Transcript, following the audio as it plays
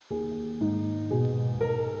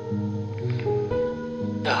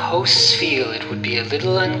The hosts feel it would be a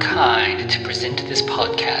little unkind to present this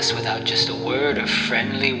podcast without just a word of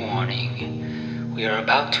friendly warning. We are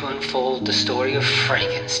about to unfold the story of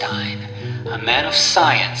Frankenstein, a man of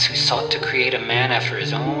science who sought to create a man after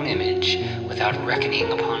his own image without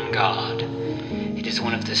reckoning upon God. It is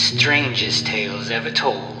one of the strangest tales ever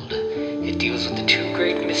told. It deals with the two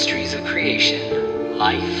great mysteries of creation,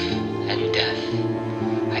 life and death.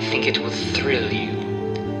 I think it will thrill you.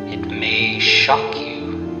 It may shock you.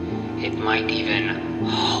 It might even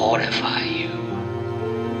horrify you.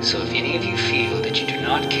 So if any of you feel that you do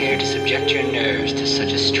not care to subject your nerves to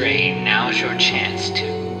such a strain, now's your chance to.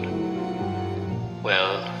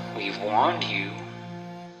 Well, we've warned you.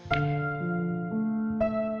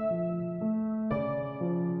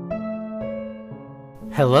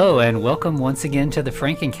 Hello and welcome once again to the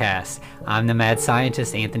Frankencast. I'm the mad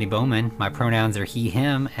scientist Anthony Bowman. My pronouns are he,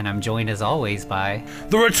 him, and I'm joined as always by...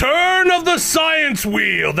 The return of the science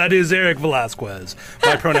wheel! That is Eric Velasquez.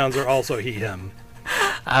 My pronouns are also he, him.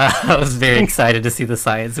 I was very excited to see the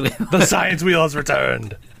science wheel. The science wheel has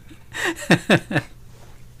returned.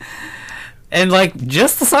 And,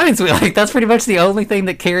 just the science wheel. That's pretty much the only thing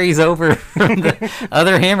that carries over from the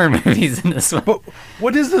other Hammer movies in this one. But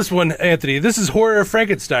what is this one, Anthony? This is Horror of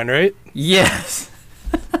Frankenstein, right? Yes.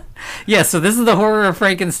 Yeah, so this is the Horror of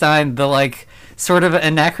Frankenstein, the, sort of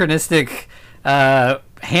anachronistic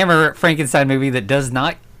Hammer Frankenstein movie that does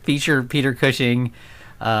not feature Peter Cushing,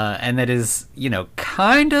 and that is,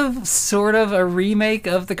 kind of, sort of a remake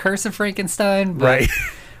of The Curse of Frankenstein. But right.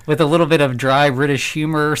 With a little bit of dry British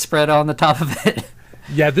humor spread on the top of it.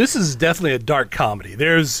 Yeah, this is definitely a dark comedy.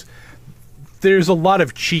 There's a lot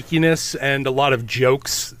of cheekiness and a lot of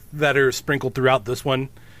jokes that are sprinkled throughout this one.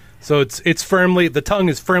 So it's firmly, the tongue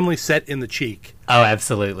is firmly set in the cheek. Oh,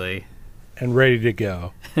 absolutely. And ready to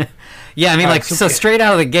go. Yeah, I mean, so straight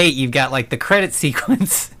out of the gate, you've got, the credit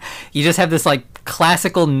sequence. You just have this,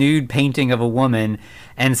 classical nude painting of a woman,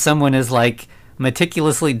 and someone is,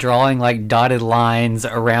 meticulously drawing, dotted lines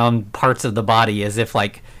around parts of the body as if,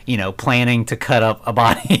 planning to cut up a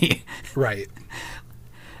body. Right.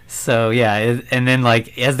 So, yeah, and then,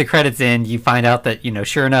 as the credits end, you find out that,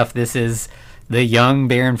 sure enough, this is the young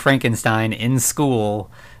Baron Frankenstein in school.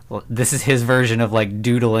 Well, this is his version of,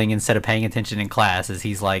 doodling instead of paying attention in class, as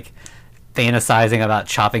he's, fantasizing about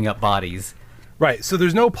chopping up bodies. Right, so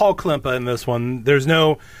there's no Paul Klempa in this one. There's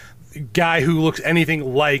no guy who looks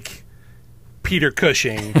anything like Peter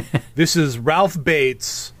Cushing. This is Ralph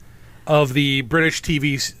Bates of the British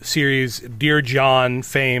TV series Dear John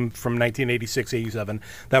fame from 1986-87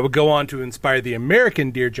 that would go on to inspire the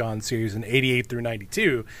American Dear John series in 88 through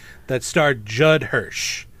 92 that starred Judd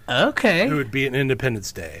Hirsch. Okay. Who would be in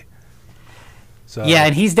Independence Day. So, yeah,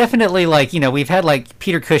 and he's definitely we've had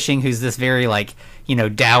Peter Cushing, who's this very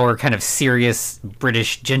dour kind of serious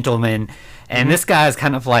British gentleman, and this guy is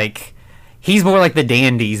kind of he's more like the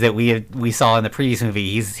dandies that we saw in the previous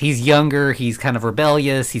movie. He's younger, he's kind of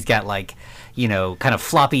rebellious, he's got kind of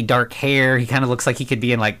floppy dark hair. He kind of looks like he could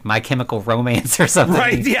be in My Chemical Romance or something.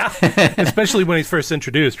 Right, yeah. Especially when he's first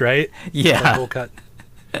introduced, right? Yeah. Full cut.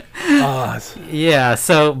 Yeah,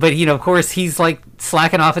 so, but, of course, he's,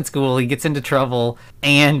 slacking off at school. He gets into trouble.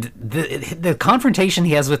 And the confrontation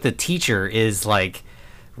he has with the teacher is,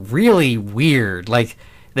 really weird.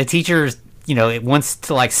 The teacher's, it wants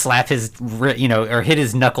to, slap his, or hit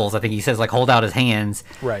his knuckles. I think he says, hold out his hands.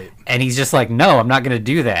 Right. And he's just no, I'm not going to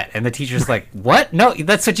do that. And the teacher's what? No,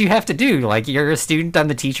 that's what you have to do. You're a student, I'm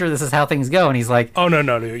the teacher. This is how things go. And he's oh,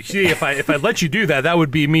 no. See, if I let you do that, that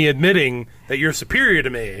would be me admitting that you're superior to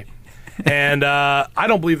me. And I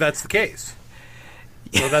don't believe that's the case.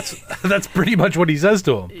 So that's pretty much what he says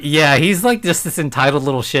to him. Yeah, he's just this entitled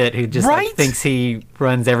little shit who just thinks he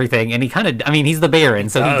runs everything, and he kind of, he's the Baron,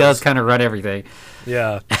 so he does kind of run everything.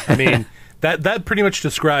 Yeah, I mean that pretty much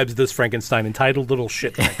describes this Frankenstein, entitled little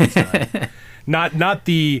shit Frankenstein. not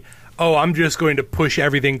the I'm just going to push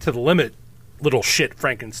everything to the limit, little shit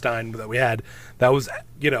Frankenstein that we had. That was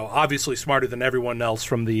obviously smarter than everyone else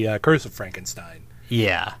from the Curse of Frankenstein.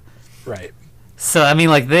 Yeah, right. So,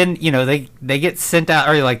 then, they get sent out,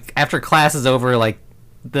 or, after class is over,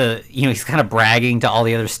 he's kind of bragging to all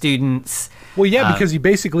the other students. Well, yeah, because he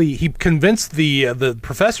convinced the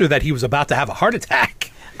professor that he was about to have a heart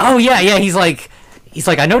attack. Oh, yeah, he's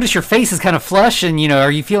I notice your face is kind of flush, and, are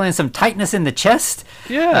you feeling some tightness in the chest?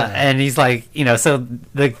 Yeah. And he's so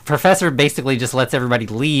the professor basically just lets everybody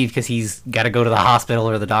leave because he's got to go to the hospital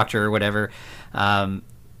or the doctor or whatever. And,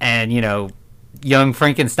 young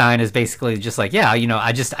Frankenstein is basically just I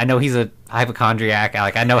know he's a hypochondriac.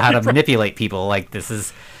 I know how to manipulate people. This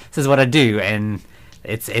is what I do. And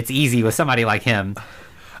It's easy with somebody like him.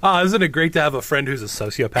 Isn't it great to have a friend who's a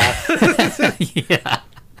sociopath? Yeah.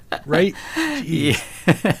 Right? Yeah.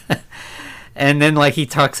 And then like he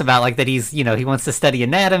talks about like that he's, you know, he wants to study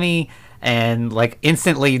anatomy, and like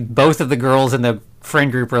instantly both of the girls in the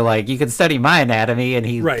friend group are like, you can study my anatomy, and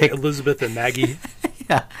he Elizabeth and Maggie.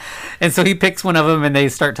 Yeah. And so he picks one of them, and they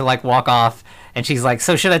start to like walk off, and she's like,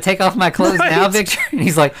 so should I take off my clothes now, Victor? And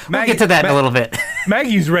he's like, we'll get to that in a little bit.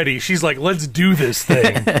 Maggie's ready. She's like, let's do this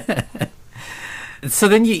thing. So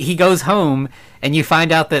then he goes home, and you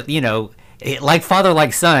find out that, you know, like father,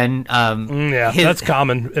 like son. That's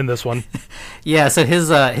common in this one. Yeah, so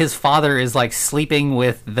his father is like sleeping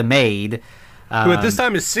with the maid, who at this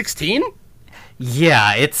time is 16.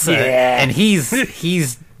 Yeah, it's and he's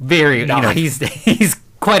very, you know, he's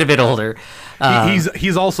quite a bit older.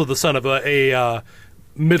 He's also the son of a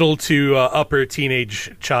middle to upper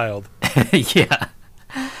teenage child. Yeah.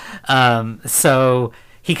 So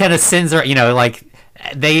he kind of sends her, you know, like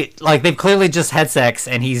they've clearly just had sex,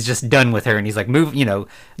 and he's just done with her, and he's like, move, you know,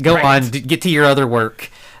 go on, get to your other work.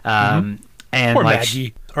 And or like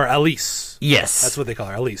Maggie or Alice. Yes, that's what they call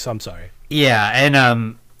her, Alice. I'm sorry. Yeah,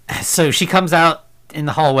 and so she comes out in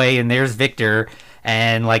the hallway, and there's Victor,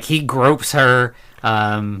 and like he gropes her.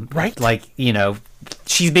 Right. Like, you know,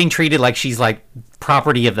 she's being treated like she's like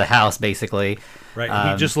property of the house, basically.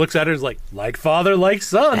 Right. He just looks at her as like father, like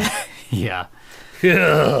son. Yeah.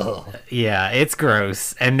 Yeah, it's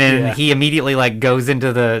gross. And then he immediately like goes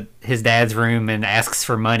into his dad's room and asks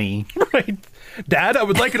for money. Right. Dad, I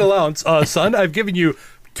would like an allowance. Son, I've given you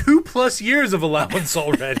 2+ years of allowance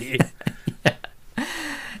already. Yeah.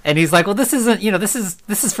 And he's like, well, this isn't, you know, this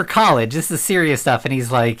is for college. This is serious stuff. And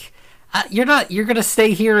he's like, you're going to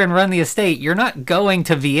stay here and run the estate. You're not going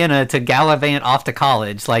to Vienna to gallivant off to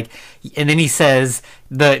college. Like, and then he says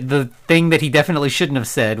the thing that he definitely shouldn't have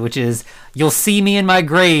said, which is, you'll see me in my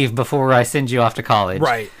grave before I send you off to college.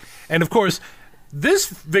 Right. And of course, this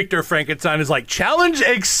Victor Frankenstein is like, challenge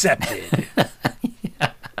accepted.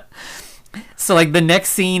 Yeah. So like the next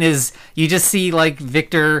scene is you just see like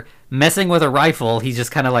Victor messing with a rifle. He's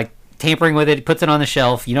just kind of like tampering with it, he puts it on the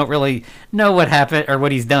shelf. You don't really know what happened or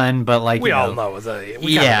what he's done, but like we all know.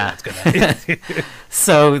 We know what's gonna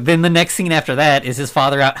So then the next scene after that is his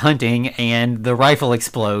father out hunting, and the rifle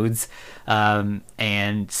explodes.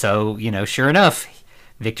 And so, you know, sure enough,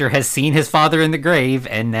 Victor has seen his father in the grave,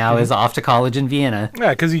 and now is off to college in Vienna.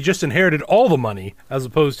 Yeah, because he just inherited all the money as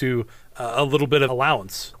opposed to a little bit of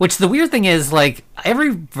allowance. Which the weird thing is, like, every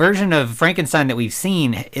version of Frankenstein that we've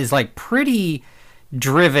seen is like pretty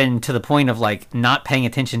driven to the point of like not paying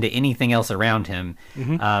attention to anything else around him.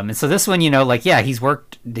 And so this one, you know, like, yeah, he's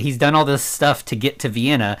done all this stuff to get to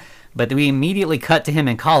Vienna, but we immediately cut to him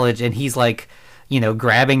in college, and he's like, you know,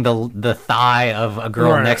 grabbing the thigh of a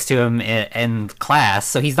girl next to him in class.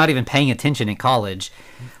 So he's not even paying attention in college.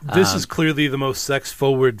 This is clearly the most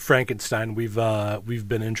sex-forward Frankenstein we've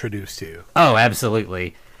been introduced to. Oh,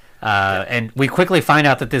 absolutely. And we quickly find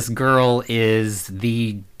out that this girl is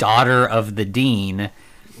the daughter of the dean,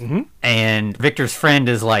 and Victor's friend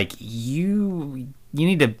is like, you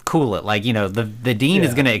need to cool it. Like, you know, the dean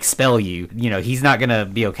is going to expel you. You know, he's not going to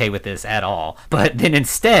be okay with this at all. But then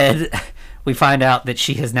instead, we find out that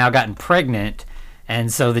she has now gotten pregnant,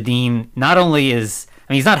 and so the dean not only is,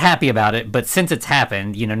 I mean, he's not happy about it, but since it's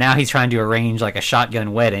happened, you know, now he's trying to arrange like a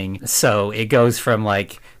shotgun wedding. So it goes from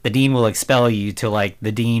like the dean will expel you to like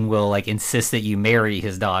the dean will like insist that you marry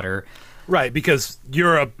his daughter. Right, because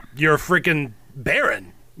you're a freaking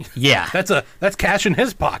baron. Yeah. That's cash in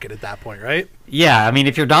his pocket at that point, right? Yeah, I mean,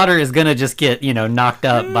 if your daughter is gonna just get, you know, knocked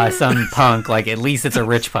up by some punk, like at least it's a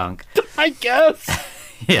rich punk. I guess.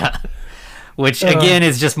 Yeah. Which again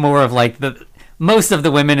is just more of like most of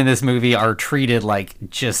the women in this movie are treated like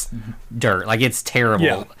just dirt. Like, it's terrible.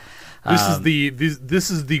 Yeah.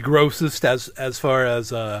 This is the grossest as far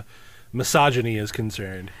as misogyny is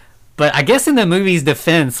concerned. But I guess in the movie's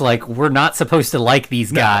defense, like, we're not supposed to like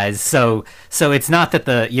these guys, so it's not that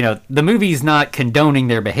the movie's not condoning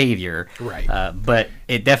their behavior, right? But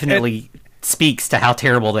it definitely speaks to how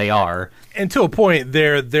terrible they are. And to a point,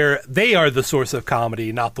 they are the source of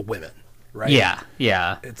comedy, not the women, right?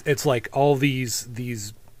 Yeah. It's like all these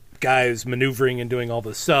guys maneuvering and doing all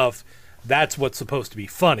this stuff. That's what's supposed to be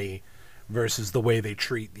funny, versus the way they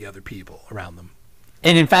treat the other people around them.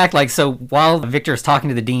 And in fact, like, so while Victor is talking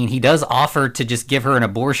to the dean, he does offer to just give her an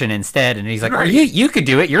abortion instead. And he's like, right. You could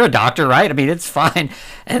do it. You're a doctor, right? I mean, it's fine.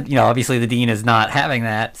 And, you know, obviously the dean is not having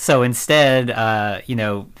that. So instead, you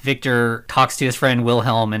know, Victor talks to his friend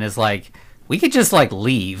Wilhelm and is like, we could just, like,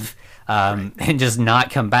 leave and just not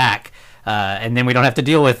come back. and then we don't have to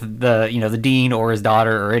deal with the dean or his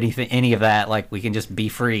daughter or any of that. Like, we can just be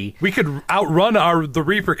free. We could outrun the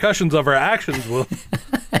repercussions of our actions.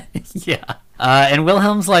 Yeah. And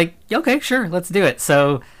Wilhelm's like, okay, sure, let's do it.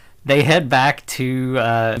 So they head back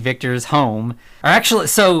to Victor's home. Or actually,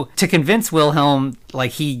 so to convince Wilhelm,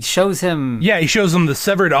 like, he shows him... Yeah, he shows him the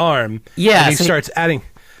severed arm. Yeah. And he starts adding...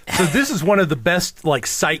 So this is one of the best, like,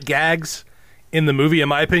 sight gags in the movie, in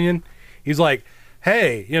my opinion. He's like,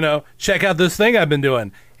 hey, check out this thing I've been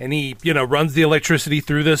doing. And he, runs the electricity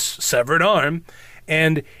through this severed arm.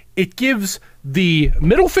 And it gives the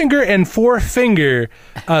middle finger and forefinger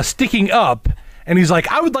sticking up. And he's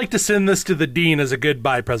like, I would like to send this to the dean as a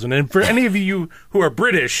goodbye present. And for any of you who are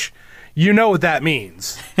British, you know what that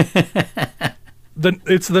means.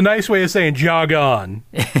 It's the nice way of saying jog on.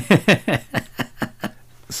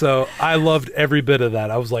 So I loved every bit of that.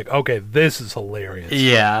 I was like, okay, this is hilarious.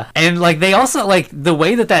 Yeah. And like, they also, like, the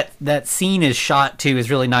way that scene is shot too is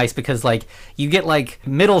really nice, because like you get like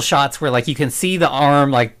middle shots where like you can see the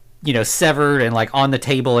arm like, severed and like on the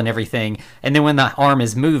table and everything. And then when the arm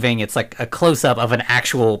is moving, it's like a close up of an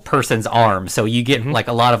actual person's arm. So you get like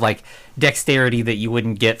a lot of like dexterity that you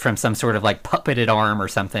wouldn't get from some sort of like puppeted arm or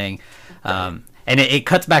something. And it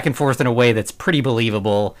cuts back and forth in a way that's pretty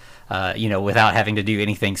believable. Without having to do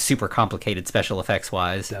anything super complicated special effects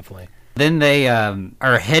wise. Definitely. Then they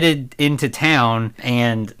are headed into town,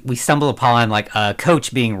 and we stumble upon like a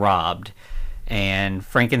coach being robbed, and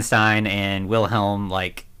Frankenstein and Wilhelm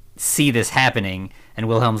like see this happening, and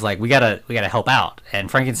Wilhelm's like, we gotta help out, and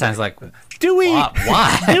Frankenstein's like, do we?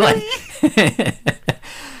 Why? Do we?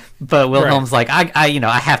 But Wilhelm's like,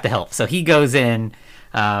 I have to help, so he goes in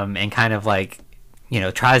and kind of like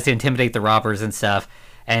tries to intimidate the robbers and stuff.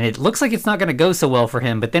 And it looks like it's not going to go so well for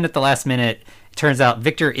him. But then at the last minute, it turns out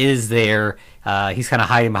Victor is there. He's kind of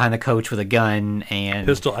hiding behind the coach with a gun and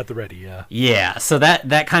pistol at the ready. Yeah. Yeah. So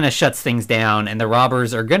that kind of shuts things down, and the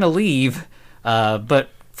robbers are going to leave. But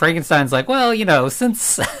Frankenstein's like, well,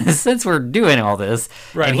 since we're doing all this,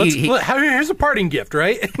 right? Here's a parting gift,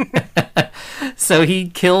 right? So he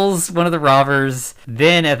kills one of the robbers.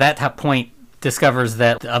 Then at that point, discovers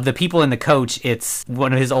that of the people in the coach, it's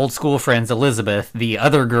one of his old school friends, Elizabeth, the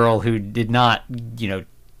other girl who did not,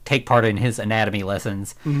 take part in his anatomy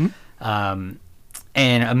lessons. Mm-hmm.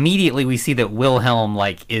 And immediately we see that Wilhelm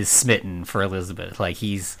like is smitten for Elizabeth. Like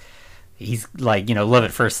he's like, love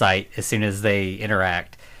at first sight as soon as they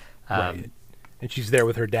interact. Right. And she's there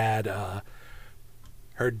with her dad.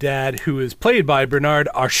 Her dad, who is played by Bernard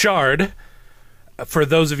Archard. For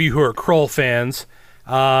those of you who are Kroll fans,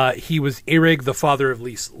 he was Erig, the father of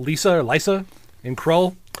Lisa in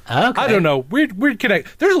Krull. Okay. I don't know. Weird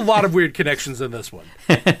connect. There's a lot of weird connections in this one.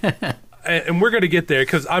 And we're going to get there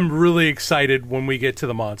because I'm really excited when we get to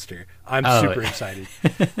the monster. I'm super excited.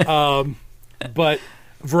 But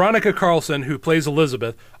Veronica Carlson, who plays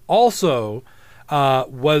Elizabeth, also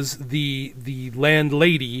was the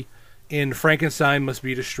landlady in Frankenstein Must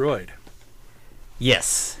Be Destroyed.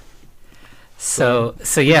 Yes. So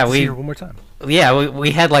yeah, see her one more time. Yeah,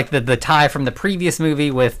 we had like the tie from the previous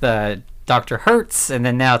movie with Dr. Hertz, and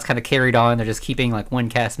then now it's kind of carried on. They're just keeping like one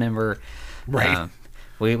cast member. Right.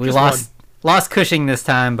 We lost Cushing this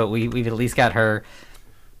time, but we've at least got her.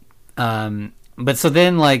 But so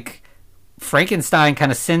then like Frankenstein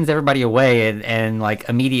kind of sends everybody away, and like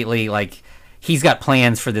immediately like he's got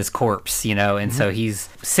plans for this corpse, and mm-hmm. So he's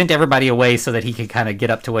sent everybody away so that he could kind of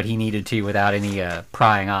get up to what he needed to without any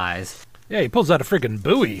prying eyes. Yeah, he pulls out a freaking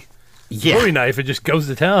Bowie. Yeah. Bowie knife and just goes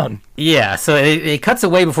to town. Yeah, so it cuts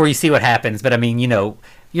away before you see what happens. But I mean,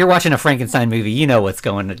 you're watching a Frankenstein movie, you know what's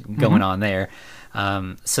going mm-hmm. on there.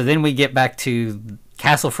 So then we get back to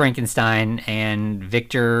Castle Frankenstein, and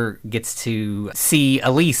Victor gets to see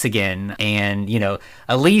Elise again. And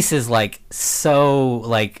Elise is like so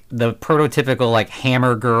like the prototypical like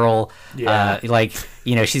hammer girl. Yeah.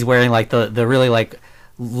 She's wearing like the really like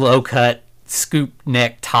low cut scoop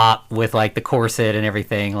neck top with like the corset and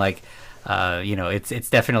everything. Like it's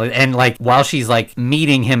definitely, and like while she's like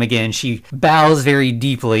meeting him again, she bows very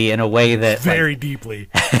deeply in a way that very deeply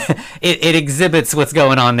it exhibits what's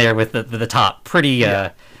going on there with the top pretty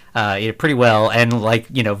pretty well. And like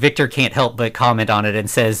Victor can't help but comment on it and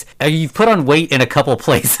says, you've put on weight in a couple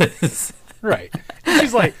places. Right.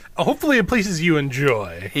 She's like, hopefully in places you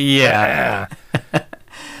enjoy. Yeah.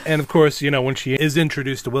 And of course, when she is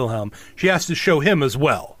introduced to Wilhelm, she has to show him as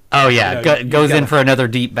well. Oh, yeah. Goes in for another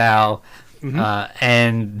deep bow. Mm-hmm.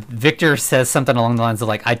 And Victor says something along the lines of,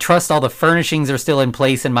 like, I trust all the furnishings are still in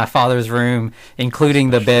place in my father's room, including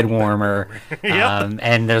the bed warmer. Yep.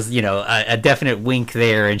 And there's, a definite wink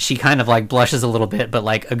there. And she kind of, like, blushes a little bit, but,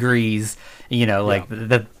 like, agrees. Like,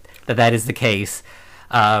 that is the case.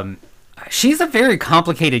 She's a very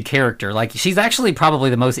complicated character. Like, she's actually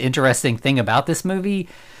probably the most interesting thing about this movie.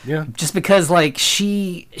 Yeah. Just because, like,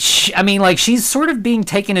 I mean, like, she's sort of being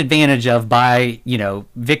taken advantage of by,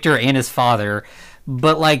 Victor and his father.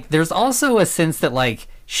 But, like, there's also a sense that, like,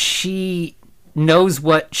 she knows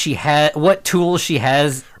what tools she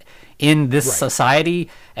has in this society,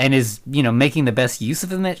 and is making the best use of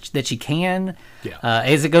them that she can. Yeah.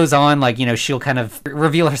 As it goes on, like, she'll kind of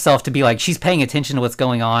reveal herself to be like she's paying attention to what's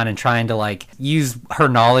going on and trying to like use her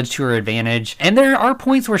knowledge to her advantage. And there are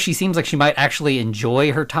points where she seems like she might actually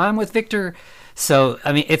enjoy her time with Victor. So,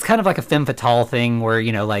 I mean, it's kind of like a femme fatale thing where,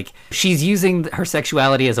 like, she's using her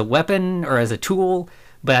sexuality as a weapon or as a tool,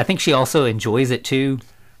 but I think she also enjoys it too.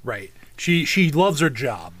 Right. She loves her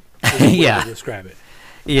job. Is the way to describe it.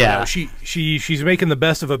 Yeah. She's making the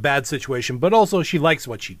best of a bad situation, but also she likes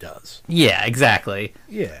what she does. Yeah, exactly.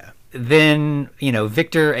 Yeah. Then,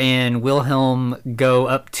 Victor and Wilhelm go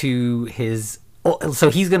up to his...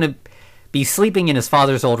 So he's going to be sleeping in his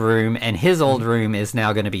father's old room, and his old room is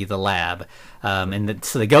now going to be the lab.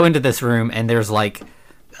 So they go into this room, and there's, like,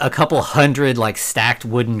 a couple hundred, like, stacked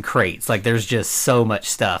wooden crates. Like, there's just so much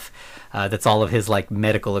stuff. That's all of his, like,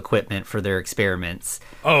 medical equipment for their experiments.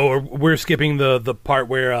 Oh, we're skipping the part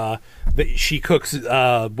where she cooks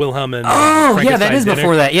Wilhelm and yeah, that is dinner.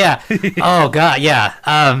 Before that, yeah. Oh, God, yeah.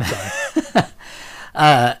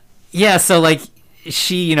 Yeah, so, like,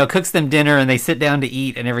 she, cooks them dinner, and they sit down to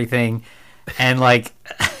eat and everything, and, like...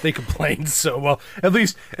 They complain so well. At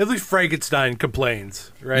least Frankenstein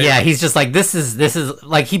complains, right? Yeah, he's just like, this is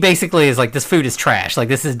like, he basically is like, this food is trash. Like,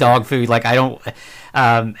 this is dog food. Like, I don't.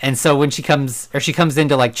 And so when she comes in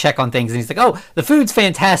to like check on things, and he's like, oh, the food's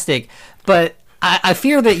fantastic, but I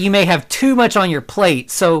fear that you may have too much on your plate.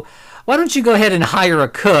 So why don't you go ahead and hire a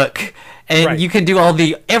cook, and you can do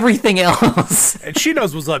everything else. And she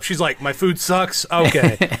knows what's up. She's like, my food sucks.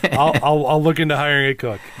 Okay, I'll look into hiring a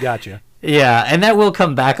cook. Gotcha. Yeah, and that will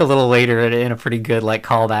come back a little later in a pretty good, like,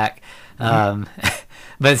 callback.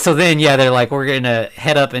 But so then, yeah, they're like, we're going to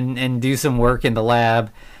head up and do some work in the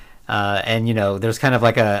lab. And, there's kind of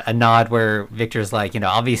like a nod where Victor's like,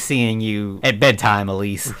 I'll be seeing you at bedtime,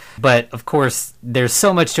 Elise. But, of course, there's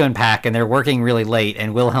so much to unpack, and they're working really late.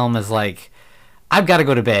 And Wilhelm is like, I've got to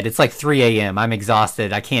go to bed. It's like 3 a.m. I'm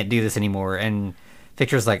exhausted. I can't do this anymore. And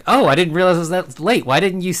Victor's like, oh, I didn't realize it was that late. Why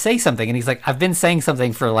didn't you say something? And he's like, I've been saying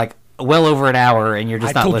something for, like, well over an hour, and you're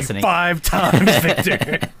just not listening. I told you 5 times,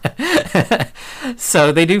 Victor.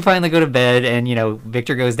 So they do finally go to bed, and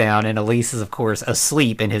Victor goes down, and Elise is of course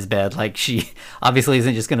asleep in his bed. Like, she obviously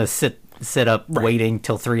isn't just gonna sit up waiting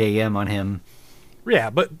till 3 a.m. on him. Yeah,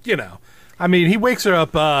 but I mean, he wakes her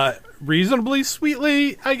up reasonably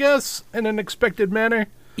sweetly, I guess, in an expected manner.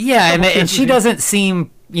 Yeah, and she doesn't seem.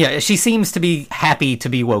 Yeah, she seems to be happy to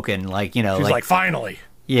be woken. Like, she's like finally.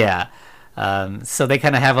 Yeah. So they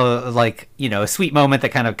kind of have a sweet moment that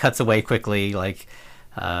kind of cuts away quickly. Like,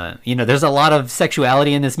 there's a lot of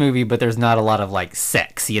sexuality in this movie, but there's not a lot of like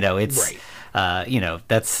sex. It's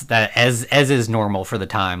that's as is normal for the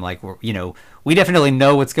time. Like, we definitely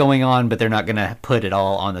know what's going on, but they're not going to put it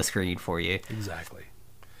all on the screen for you. Exactly.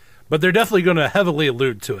 But they're definitely going to heavily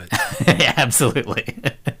allude to it. Yeah, absolutely.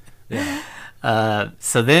 Yeah.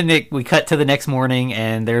 So then we cut to the next morning,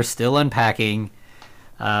 and they're still unpacking.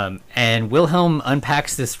 And Wilhelm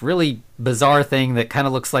unpacks this really bizarre thing that kind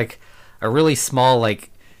of looks like a really small,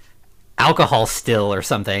 like, alcohol still or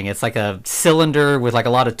something. It's like a cylinder with, like,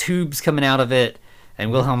 a lot of tubes coming out of it.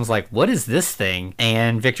 And Wilhelm's like, what is this thing?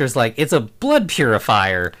 And Victor's like, it's a blood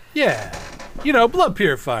purifier. Yeah. Blood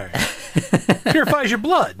purifier. Purifies your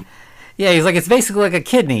blood. Yeah, he's like, it's basically like a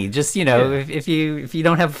kidney. Just, if you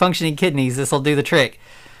don't have functioning kidneys, this will do the trick.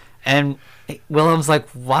 And Wilhelm's like,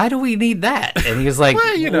 why do we need that? And he was like,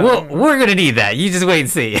 well, we're going to need that. You just wait and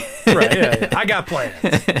see. Right, yeah. I got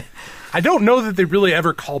plans. I don't know that they really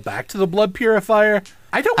ever call back to the blood purifier.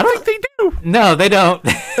 I don't think they do. No, they don't.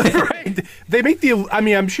 Right. They make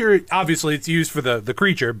I'm sure, obviously, it's used for the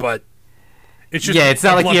creature, but it's just... Yeah, it's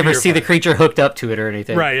not like you ever see the creature hooked up to it or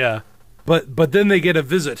anything. Right, yeah. But then they get a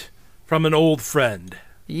visit from an old friend.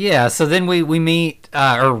 Yeah, so then we meet,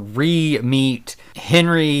 or re-meet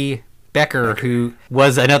Henry Becker, who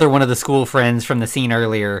was another one of the school friends from the scene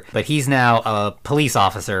earlier, but he's now a police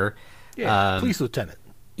officer. Yeah, police lieutenant.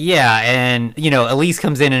 Yeah, and, Elise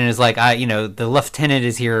comes in and is like, the lieutenant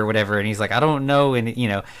is here or whatever, and he's like, I don't know, and,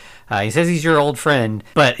 he says he's your old friend,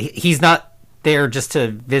 but he's not there just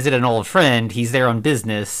to visit an old friend. He's there on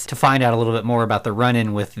business to find out a little bit more about the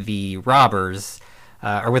run-in with the robbers,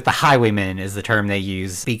 or with the highwaymen is the term they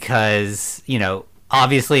use, because,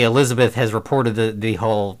 obviously Elizabeth has reported the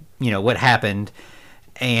whole, what happened,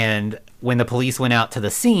 And when the police went out to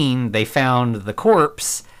the scene, they found the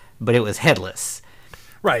corpse, but it was headless.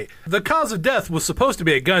 Right. The cause of death was supposed to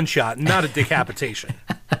be a gunshot, not a decapitation.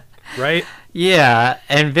 Right? Yeah,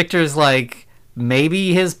 and Victor's like,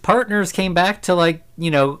 maybe his partners came back to, like,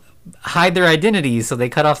 you know, hide their identities, so they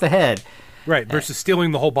cut off the head. Right, versus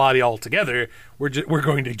stealing the whole body altogether, we're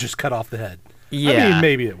going to just cut off the head. Yeah. I mean,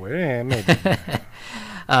 maybe it would. Maybe.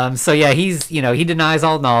 So yeah, he's, you know, he denies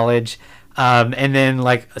all knowledge. And then,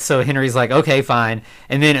 like, so Henry's like, okay, fine.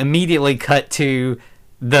 And then immediately cut to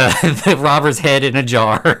the robber's head in a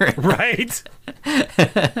jar. Right.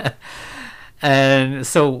 And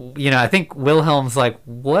so, you know, I think Wilhelm's like,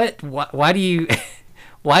 what? Why do you,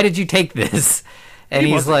 why did you take this? And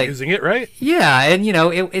he's like, using it, right? Yeah. And, you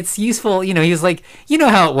know, it's useful. You know, he was like, you know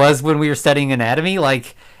how it was when we were studying anatomy?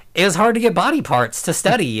 Like, it was hard to get body parts to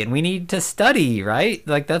study, and we need to study, right?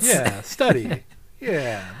 Like, that's... Yeah, study.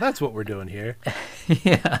 Yeah, that's what we're doing here.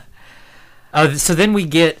 Yeah. So then we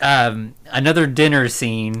get another dinner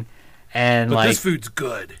scene, and but like... this food's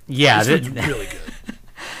good. Yeah. This food's really good.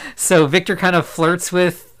 So Victor kind of flirts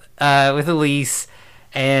with Elise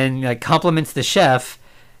and, like, compliments the chef,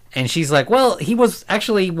 and she's like, well, he was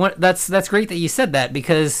actually... That's great that you said that,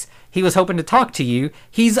 because... he was hoping to talk to you.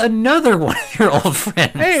 He's another one of your old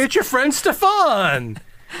friends. Hey, it's your friend Stefan.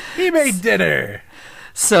 He made dinner.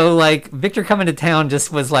 So, like, Victor coming to town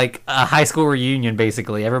just was like a high school reunion,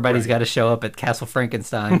 basically. Everybody's got to show up at Castle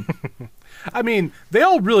Frankenstein. I mean, they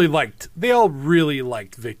all really liked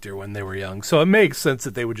Victor when they were young, so it makes sense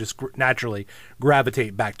that they would just naturally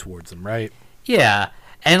gravitate back towards him, right? Yeah.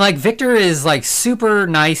 And, like, Victor is, like, super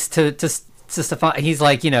nice to Stefan. He's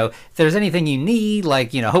like, you know, if there's anything you need,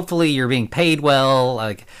 like, you know, hopefully you're being paid well,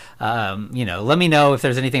 like, you know, let me know if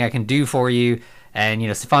there's anything I can do for you. And, you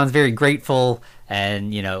know, Stefan's very grateful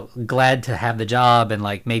and, you know, glad to have the job. And,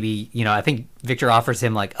 like, maybe, you know, I think Victor offers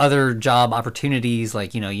him, like, other job opportunities,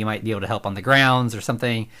 like, you know, you might be able to help on the grounds or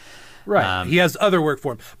something. Right. He has other work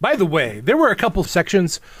for him. By the way, there were a couple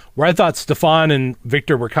sections where I thought Stefan and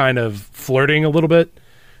Victor were kind of flirting a little bit.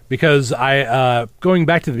 Because going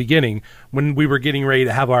back to the beginning, when we were getting ready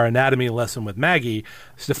to have our anatomy lesson with Maggie,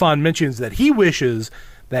 Stefan mentions that he wishes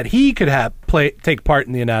that he could take part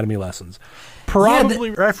in the anatomy lessons.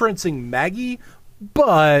 Probably referencing Maggie,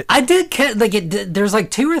 but I did like it. There's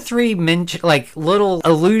like 2 or 3 like little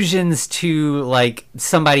allusions to like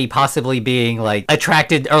somebody possibly being like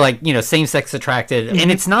attracted or like, you know, same-sex attracted,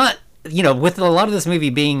 and it's not. You know, with a lot of this movie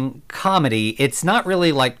being comedy, it's not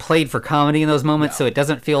really, like, played for comedy in those moments, so it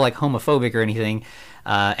doesn't feel, like, homophobic or anything.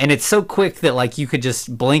 And it's so quick that, like, you could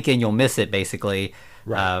just blink and you'll miss it, basically.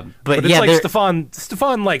 Right. But it's like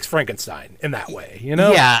Stefan likes Frankenstein in that way, you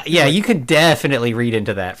know? Yeah, you could definitely read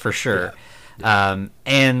into that, for sure. Yeah.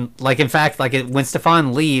 And, like, in fact, like, when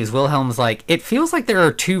Stefan leaves, Wilhelm's like, it feels like there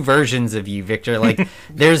are 2 versions of you, Victor. Like,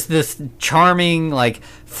 there's this charming, like,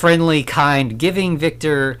 friendly, kind, giving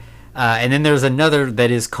Victor... and then there's another that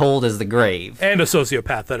is cold as the grave. And a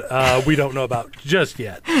sociopath that we don't know about just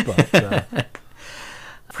yet. But,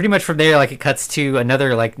 pretty much from there, like, it cuts to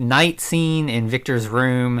another, like, night scene in Victor's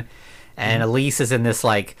room. And Elise is in this,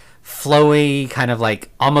 like, flowy, kind of, like,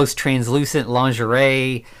 almost translucent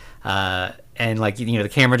lingerie. And, like, you know, the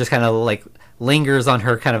camera just kind of, like, lingers on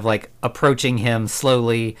her kind of, like, approaching him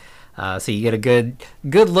slowly. So you get a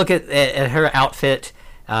good look at her outfit.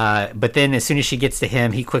 But then as soon as she gets to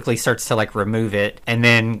him, he quickly starts to, like, remove it and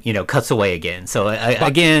then, you know, cuts away again. So,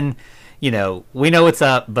 again, you know, we know what's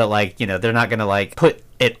up, but, like, you know, they're not going to, like, put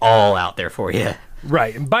it all out there for you.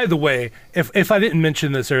 Right. And by the way, if I didn't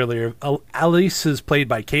mention this earlier, Alice is played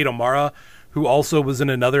by Kate O'Mara, who also was in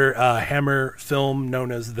another Hammer film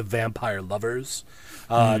known as The Vampire Lovers.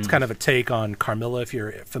 It's kind of a take on Carmilla, if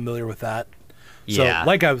you're familiar with that. So,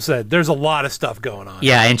 like I said, there's a lot of stuff going on.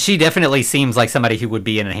 Yeah, and she definitely seems like somebody who would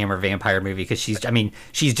be in a Hammer vampire movie because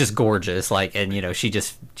she's just gorgeous. Like, and you know, she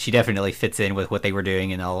definitely fits in with what they were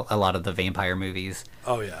doing in a lot of the vampire movies.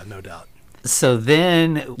 Oh yeah, no doubt. So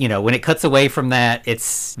then, you know, when it cuts away from that,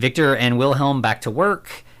 it's Victor and Wilhelm back to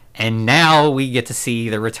work, and now we get to see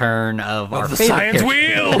the return of our the favorite science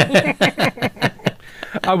wheel.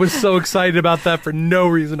 I was so excited about that for no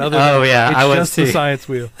reason other than I was just too. The science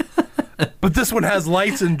wheel. But this one has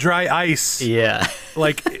lights and dry ice. Yeah.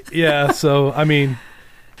 So, I mean,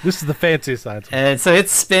 this is the fanciest science wheel. And so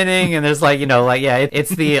it's spinning, and there's, like, you know, like,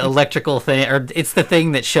 it's the electrical thing, or it's the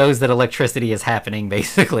thing that shows that electricity is happening,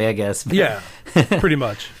 basically, I guess. Yeah, pretty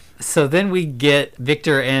much. So then we get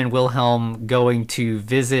Victor and Wilhelm going to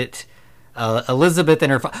visit Elizabeth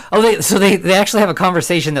and her... they actually have a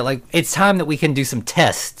conversation that, like, it's time that we can do some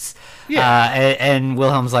tests. Yeah. And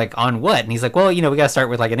Wilhelm's like, on what? And he's like, well, we got to start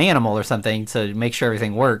with like an animal or something to make sure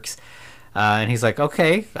everything works. And he's like,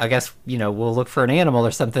 okay, I guess, we'll look for an animal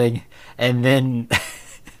or something. And then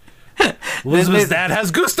Elizabeth's dad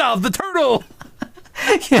has Gustav the turtle.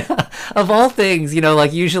 Yeah, of all things,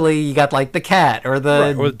 like usually you got like the cat or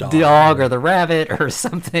the dog or the rabbit or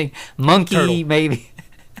something, monkey Turtle. maybe.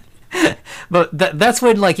 But that's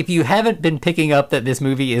when, like, if you haven't been picking up that this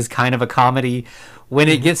movie is kind of a comedy, when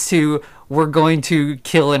it gets to we're going to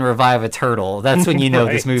kill and revive a turtle, that's when you know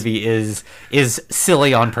Right. this movie is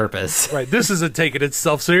silly on purpose. Right, this isn't taking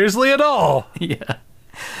itself seriously at all. Yeah.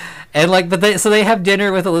 And like, so they have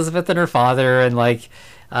dinner with Elizabeth and her father, and like,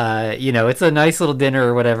 it's a nice little dinner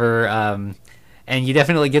or whatever. And you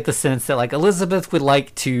definitely get the sense that like Elizabeth would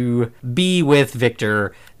like to be with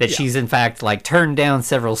Victor, that she's in fact like turned down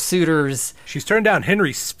several suitors. She's turned down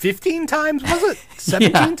Henry 15 times, was it?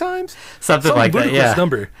 17 times? Something like that, ludicrous yeah.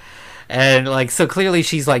 number. And like, so clearly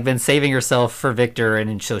she's like been saving herself for Victor,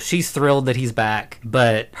 and so she's thrilled that he's back.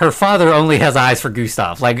 But her father only has eyes for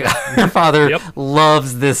Gustav. Like, her father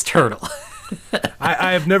loves this turtle.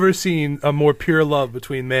 I have never seen a more pure love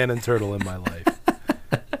between man and turtle in my life.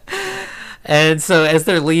 And so as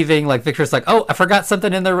they're leaving, like, Victor's like, oh, I forgot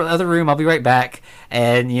something in the other room. I'll be right back.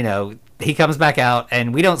 And, he comes back out,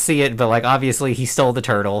 and we don't see it, but like, obviously he stole the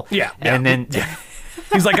turtle. Yeah. And then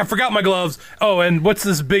He's like, I forgot my gloves. Oh, and what's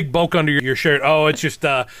this big bulk under your shirt? Oh, it's just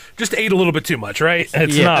ate a little bit too much, right?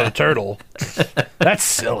 It's not a turtle. That's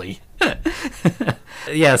silly.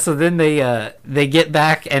 Yeah, so then they get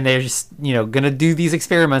back, and they're just, gonna do these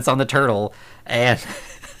experiments on the turtle, and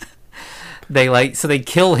they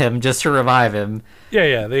kill him just to revive him.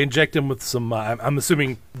 Yeah. They inject him with some, I'm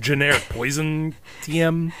assuming, generic poison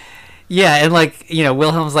TM. Yeah, and like,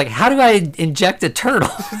 Wilhelm's like, how do I inject a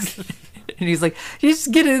turtle? And he's like, you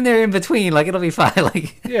just get it in there in between, like, it'll be fine.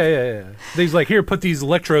 Like, Yeah. He's like, here, put these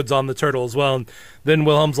electrodes on the turtle as well. And then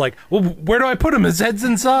Wilhelm's like, well, where do I put him? His head's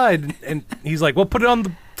inside. And he's like, well, put it on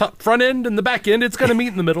the front end and the back end. It's going to meet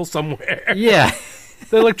in the middle somewhere. yeah.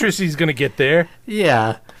 The electricity's going to get there.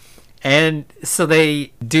 Yeah. And so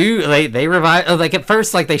they revive, like, at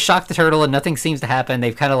first, like, they shock the turtle and nothing seems to happen.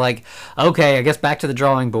 They've kind of like, okay, I guess back to the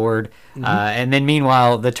drawing board. And then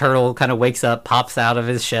meanwhile, the turtle kind of wakes up, pops out of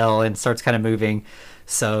his shell, and starts kind of moving.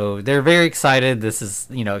 So they're very excited. This is,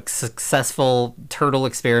 a successful turtle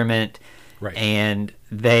experiment. Right. And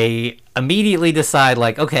they immediately decide,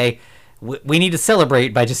 like, okay, we need to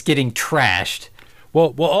celebrate by just getting trashed.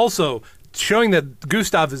 Well, also, showing that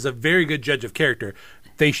Gustav is a very good judge of character,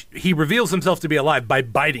 he reveals himself to be alive by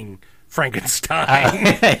biting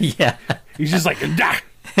Frankenstein. Yeah. He's just like, dah!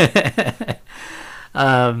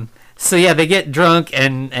 So yeah, they get drunk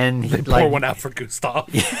and They pour one out for Gustav.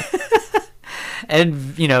 and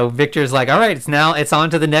Victor's like, all right, it's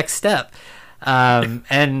on to the next step.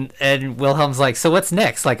 And Wilhelm's like, so what's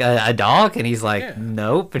next? Like a dog? And he's like,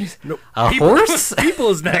 nope. Nope. A horse? People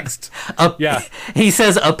is next. Yeah. He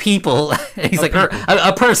says a people. He's like,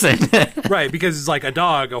 a person. Right, because it's like a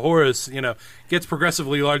dog, a horse, gets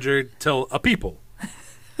progressively larger till a people.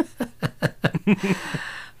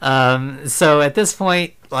 So at this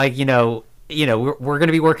point, like, we're going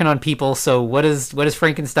to be working on people. So what does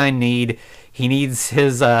Frankenstein need? He needs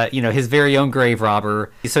his his very own grave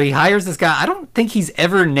robber. So he hires this guy. I don't think he's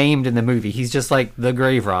ever named in the movie. He's just like the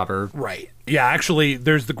grave robber. Right. Yeah, actually,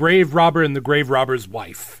 there's the grave robber and the grave robber's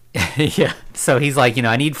wife. Yeah. So he's like,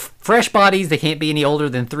 I need fresh bodies. They can't be any older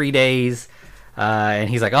than 3 days. And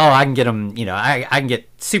he's like, oh, I can get them, I can get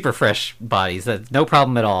super fresh bodies. That's no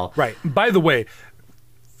problem at all. Right. By the way,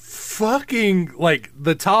 fucking, like,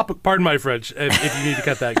 the topic, pardon my French, if you need to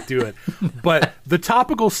cut that, do it. But the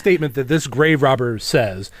topical statement that this grave robber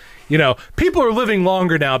says, people are living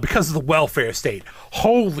longer now because of the welfare state.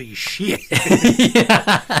 Holy shit.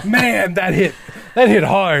 Yeah. Man, that hit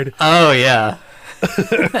hard. Oh, yeah.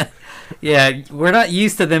 Yeah, we're not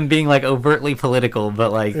used to them being, like, overtly political,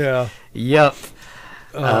 but, like, yep.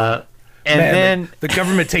 And man, then the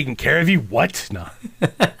government taking care of you? What? No.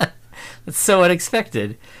 it's so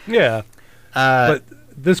unexpected. Yeah. But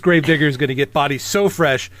this gravedigger is going to get bodies so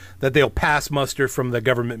fresh that they'll pass muster from the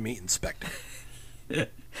government meat inspector.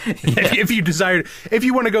 If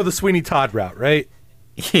you want to go the Sweeney Todd route, right?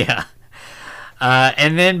 Yeah.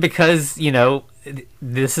 And then because,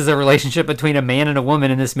 this is a relationship between a man and a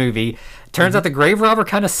woman in this movie, turns out the grave robber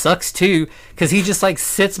kind of sucks too, because he just like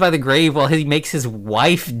sits by the grave while he makes his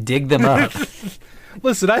wife dig them up.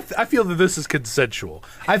 Listen, I feel that this is consensual.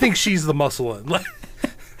 I think she's the muscle one.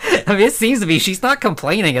 I mean, it seems to be. She's not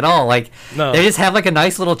complaining at all. Like, no. They just have like a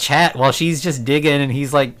nice little chat while she's just digging and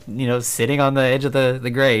he's like, sitting on the edge of the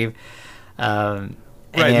grave.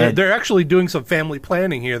 Right, And they're actually doing some family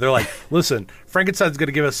planning here. They're like, listen, Frankenstein's going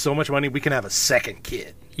to give us so much money, we can have a second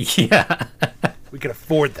kid. yeah. We can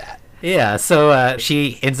afford that. Yeah, so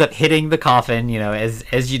she ends up hitting the coffin, you know,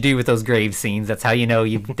 as you do with those grave scenes. That's how you know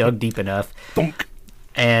you've dug deep enough. Thunk.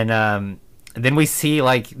 And then we see,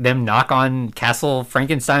 like, them knock on Castle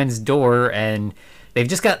Frankenstein's door, and they've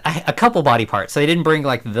just got a couple body parts. So they didn't bring,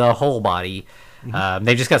 like, the whole body.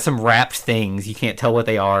 They've just got some wrapped things. You can't tell what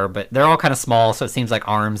they are, but they're all kind of small, so it seems like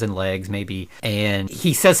arms and legs, maybe. And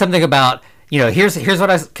he says something about, you know, here's what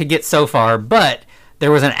I could get so far, but there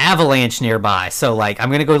was an avalanche nearby, so, like, I'm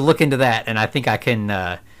going to go look into that, and I think I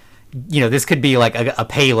can, you know, this could be, like, a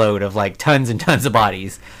payload of, like, tons and tons of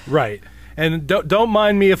bodies. Right. And don't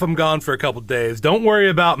mind me if I'm gone for a couple days. Don't worry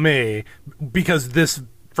about me, because this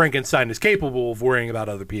Frankenstein is capable of worrying about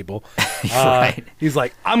other people. Right. He's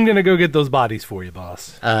like, I'm going to go get those bodies for you,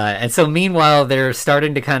 boss. And so meanwhile, they're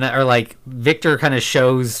starting to kind of, or like Victor kind of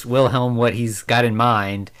shows Wilhelm what he's got in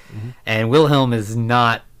mind. And Wilhelm is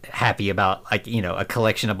not happy about, like, you know, a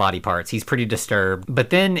collection of body parts. He's pretty disturbed. But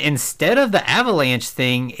then instead of the avalanche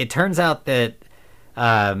thing, it turns out that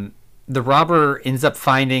the robber ends up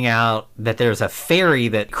finding out that there's a ferry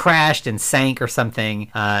that crashed and sank or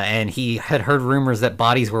something, and he had heard rumors that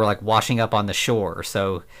bodies were, like, washing up on the shore.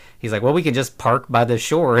 So he's like, well, we can just park by the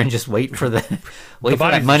shore and just wait for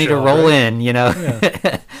that money to roll in, you know.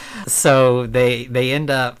 Yeah. So they end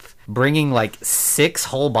up bringing, like, 6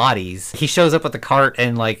 whole bodies. He shows up with the cart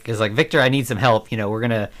and, like, is like, Victor, I need some help. You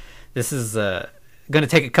know, this is gonna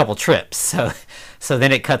take a couple trips. So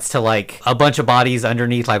then it cuts to, like, a bunch of bodies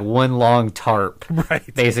underneath, like, one long tarp,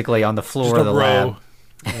 right, basically on the floor just of the row.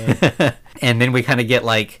 lab. Yeah. And then we kind of get,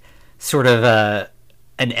 like, sort of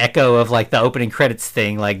an echo of, like, the opening credits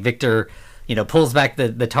thing. Like, Victor, you know, pulls back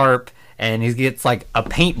the tarp, and he gets, like, a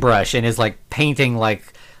paintbrush and is, like, painting,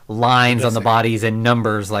 like, lines on the bodies and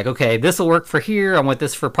numbers, like, okay, this will work for here, I want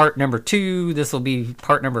this for part number 2, this will be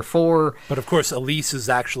part number 4. But of course Elise is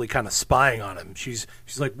actually kind of spying on him. She's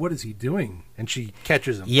like, what is he doing? And she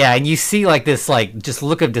catches him. Yeah, and you see, like, this, like, just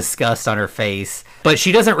look of disgust on her face, but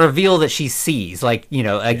she doesn't reveal that she sees, like, you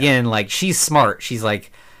know, again, like, she's smart. She's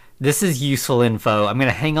like, this is useful info, I'm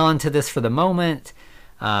gonna hang on to this for the moment.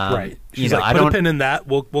 Right, she's, you know, like, put a pin in that,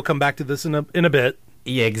 we'll come back to this in a bit.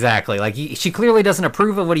 Yeah, exactly. Like, she clearly doesn't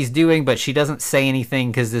approve of what he's doing, but she doesn't say anything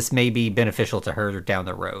because this may be beneficial to her down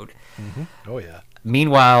the road. Oh, yeah.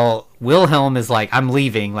 Meanwhile, Wilhelm is like, I'm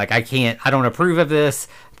leaving. Like, I don't approve of this.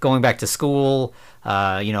 I'm going back to school.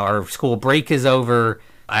 You know, our school break is over.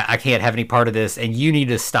 I can't have any part of this, and you need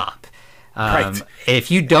to stop. Right. If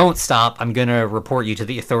you don't stop, I'm going to report you to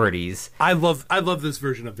the authorities. I love this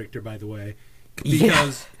version of Victor, by the way,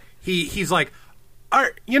 because he's like, all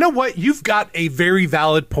right, you know what? You've got a very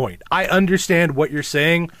valid point. I understand what you're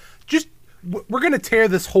saying. Just we're going to tear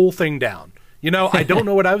this whole thing down. You know, I don't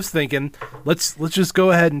know what I was thinking. Let's just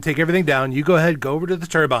go ahead and take everything down. You go ahead, go over to the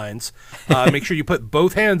turbines. Make sure you put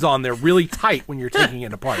both hands on there really tight when you're taking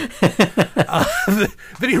it apart.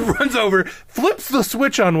 Then he runs over, flips the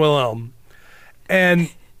switch on Wilhelm, and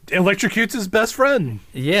electrocutes his best friend.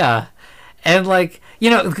 Yeah. And, like, you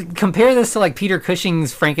know, compare this to, like, Peter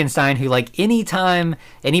Cushing's Frankenstein, who, like, anytime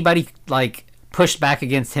anybody, like, pushed back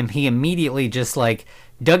against him, he immediately just, like,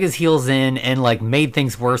 dug his heels in and, like, made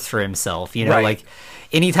things worse for himself. You know, right. Like,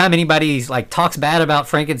 anytime anybody, like, talks bad about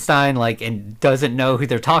Frankenstein, like, and doesn't know who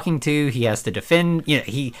they're talking to, he has to defend. You know,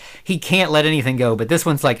 he can't let anything go. But this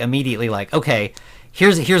one's, like, immediately like, okay,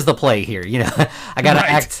 here's the play here. You know, I gotta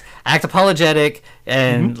act apologetic,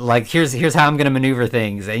 and like here's how I'm gonna maneuver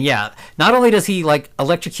things. And yeah, not only does he, like,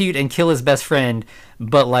 electrocute and kill his best friend,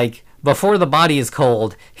 but, like, before the body is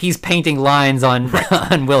cold, he's painting lines on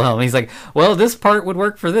on Wilhelm. He's like, well, this part would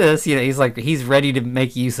work for this. You know, he's like, he's ready to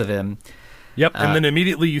make use of him. Yep, and then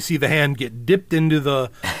immediately you see the hand get dipped into the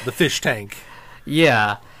fish tank.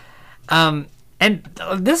 Yeah. And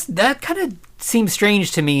that kind of seems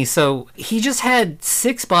strange to me. So he just had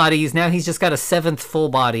 6 bodies. Now he's just got a 7th full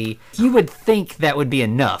body. You would think that would be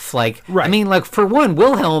enough. Like, right. I mean, like, for one,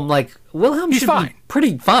 Wilhelm should be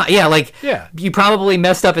pretty fine. Yeah, like, you probably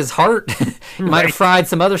messed up his heart. You might have fried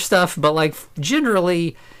some other stuff, but, like,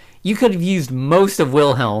 generally, you could have used most of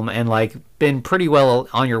Wilhelm and, like, been pretty well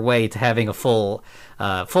on your way to having a full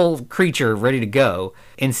creature ready to go.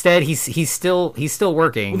 Instead, he's still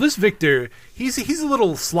working. Well, this Victor, he's a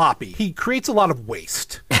little sloppy. He creates a lot of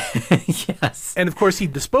waste. Yes. And of course, he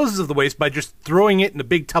disposes of the waste by just throwing it in a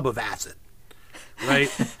big tub of acid.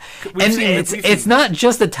 Right? It's not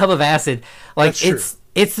just a tub of acid. Like,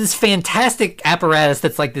 it's this fantastic apparatus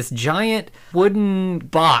that's like this giant wooden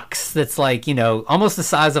box that's like, you know, almost the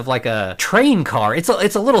size of like a train car. It's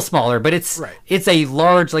a little smaller, but it's a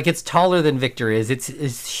large, like it's taller than Victor is.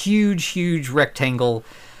 It's huge rectangle.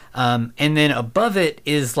 And then above it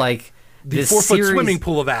is like the this 4-foot swimming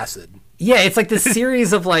pool of acid. Yeah, it's like this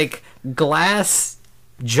series of like glass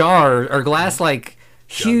jar or glass like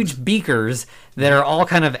huge beakers that are all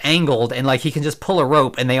kind of angled, and like he can just pull a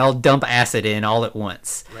rope and they all dump acid in all at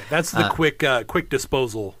once. Right. That's the quick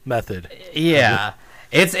disposal method. Yeah.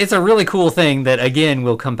 It's a really cool thing that again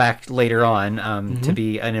will come back later on to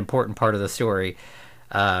be an important part of the story.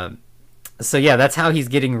 So yeah, that's how he's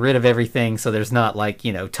getting rid of everything, so there's not like,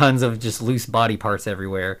 you know, tons of just loose body parts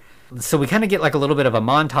everywhere. So we kind of get like a little bit of a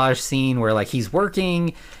montage scene where like he's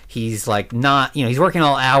working, he's like not, you know, he's working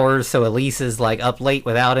all hours, so Elise is like up late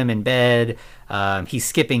without him in bed. He's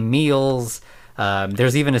skipping meals.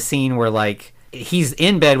 There's even a scene where like he's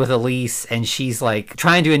in bed with Elise and she's like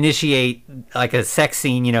trying to initiate like a sex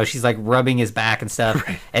scene, you know, she's like rubbing his back and stuff,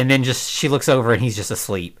 and then just she looks over and he's just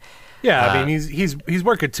asleep. Yeah, I mean he's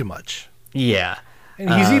working too much. Yeah.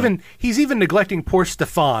 And he's even neglecting poor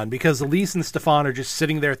Stefan, because Elise and Stefan are just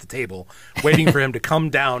sitting there at the table waiting for him to come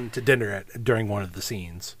down to dinner during one of the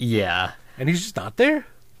scenes. Yeah. And he's just not there.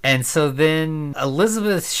 And so then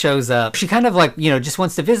Elizabeth shows up. She kind of like, you know, just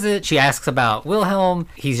wants to visit. She asks about Wilhelm.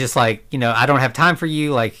 He's just like, you know, I don't have time for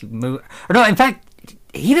you. Like, move. Or no, in fact,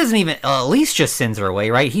 he doesn't even, Elise just sends her away,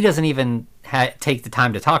 right? He doesn't even take the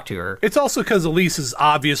time to talk to her. It's also because Elise is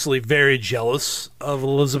obviously very jealous of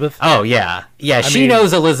Elizabeth. Oh, yeah. Yeah, she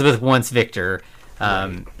knows Elizabeth wants Victor.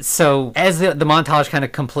 So as the montage kind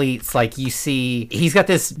of completes, like you see, he's got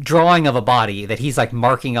this drawing of a body that he's like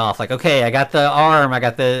marking off, like, okay, I got the arm, I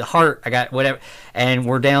got the heart, I got whatever, and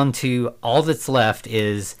we're down to all that's left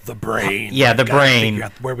is the brain. Yeah, the brain. Figure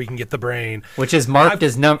out where we can get the brain, which is marked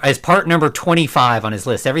as part number 25 on his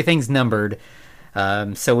list. Everything's numbered.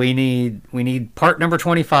 So we need part number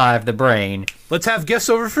 25, the brain. Let's have guests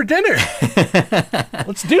over for dinner.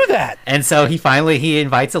 Let's do that. And so he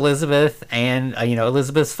invites Elizabeth and you know,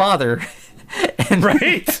 Elizabeth's father. And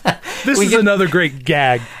right. This is another great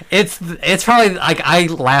gag. It's probably like I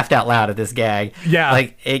laughed out loud at this gag. Yeah.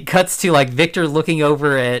 Like it cuts to like Victor looking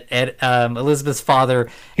over at Elizabeth's father,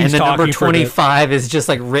 and the number 25 is just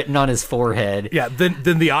like written on his forehead. Yeah.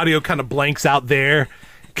 Then the audio kind of blanks out there.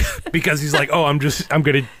 Because he's like, oh,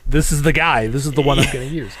 this is the guy. This is the one I'm going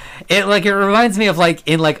to use. It reminds me of like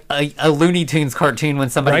in like a Looney Tunes cartoon when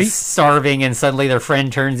somebody's starving and suddenly their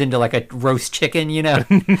friend turns into like a roast chicken, you know?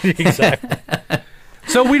 Exactly.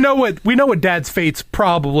 So we know what Dad's fate's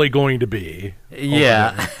probably going to be.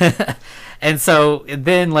 Yeah. And so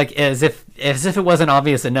then like as if it wasn't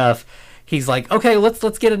obvious enough, he's like, okay,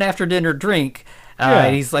 let's get an after dinner drink.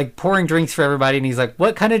 And he's like pouring drinks for everybody, and he's like,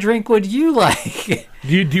 "What kind of drink would you like?"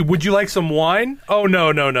 Would you like some wine? Oh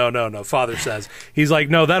no! Father says. He's like,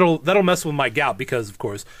 no, that'll mess with my gout, because of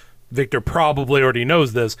course Victor probably already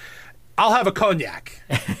knows this. I'll have a cognac.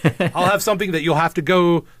 I'll have something that you'll have to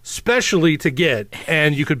go specially to get,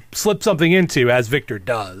 and you could slip something into, as Victor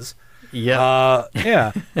does. Yeah.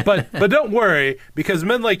 Yeah. But don't worry, because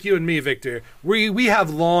men like you and me, Victor, we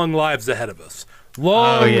have long lives ahead of us.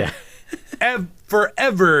 Long. Oh yeah.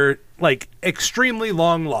 Forever, like extremely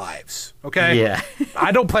long lives. Okay. Yeah.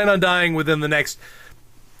 I don't plan on dying within the next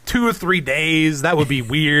 2 or 3 days. That would be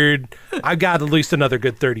weird. I've got at least another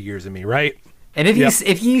good 30 years in me, right? And if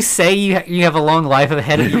you say you have a long life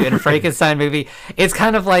ahead of you in a Frankenstein movie, it's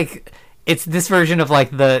kind of like it's this version of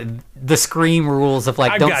like the Scream rules of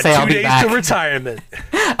like, don't say I'll be back. I've got 2 days to retirement.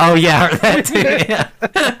 Oh yeah, that too.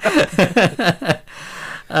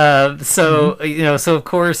 Yeah. So you know, so of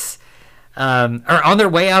course. Or on their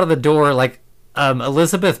way out of the door, like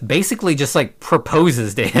Elizabeth basically just like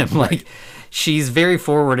proposes to him. Like she's very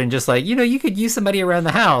forward and just like, you know, you could use somebody around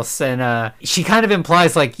the house, and she kind of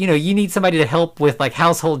implies like, you know, you need somebody to help with like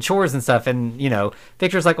household chores and stuff. And you know,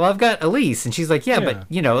 Victor's like, well, I've got Elise, and she's like, yeah, but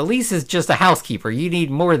you know, Elise is just a housekeeper. You need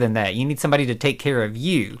more than that. You need somebody to take care of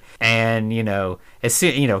you. And you know, as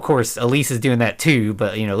soon, you know, of course, Elise is doing that too,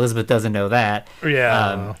 but you know, Elizabeth doesn't know that.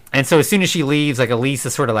 Yeah. And so as soon as she leaves, like Elise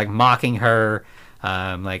is sort of like mocking her.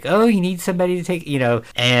 Like, oh, you need somebody to take, you know,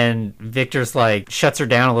 and Victor's like shuts her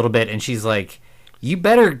down a little bit, and she's like, you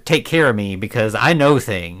better take care of me because I know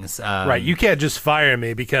things. Right. You can't just fire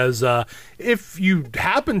me because if you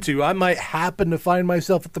happen to, I might happen to find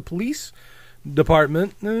myself at the police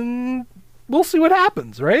department, and we'll see what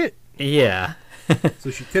happens, right? Yeah.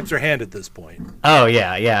 So she tips her hand at this point. Oh,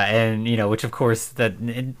 yeah, yeah. And, you know, which of course that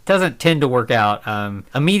it doesn't tend to work out.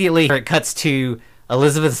 Immediately it cuts to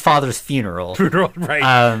Elizabeth's father's funeral.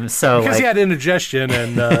 Right. So because he had indigestion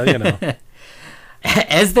and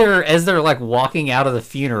as they're like walking out of the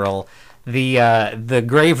funeral, the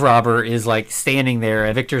grave robber is like standing there,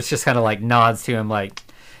 and Victor's just kind of like nods to him like,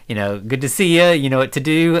 good to see you. You know what to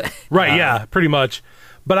do. Right. Yeah. Pretty much.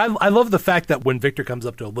 But I love the fact that when Victor comes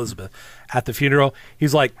up to Elizabeth at the funeral,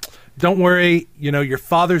 he's like, "Don't worry, your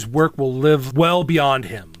father's work will live well beyond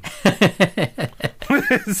him."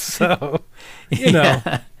 So,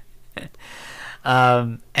 Yeah.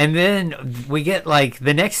 And then we get like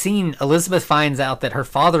the next scene. Elizabeth finds out that her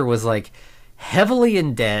father was like heavily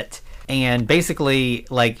in debt, and basically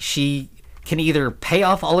like she can either pay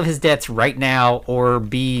off all of his debts right now or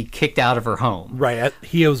be kicked out of her home. Right.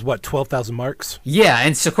 He owes what, 12,000 marks? Yeah,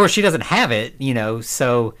 and so of course she doesn't have it,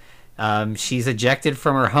 so she's ejected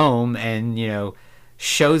from her home and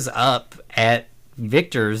shows up at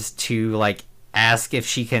Victor's to like ask if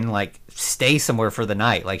she can like stay somewhere for the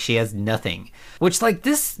night. Like she has nothing, which like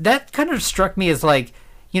that kind of struck me as like,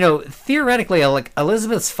 theoretically, like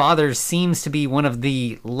Elizabeth's father seems to be one of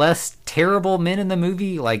the less terrible men in the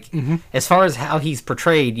movie, like as far as how he's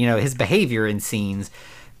portrayed, his behavior in scenes.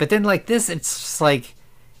 But then like this, it's just like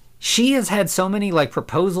she has had so many like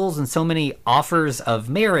proposals and so many offers of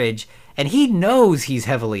marriage, and he knows he's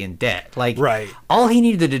heavily in debt. Like, right. All he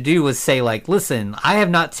needed to do was say like, listen, I have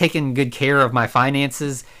not taken good care of my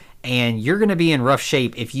finances, and you're going to be in rough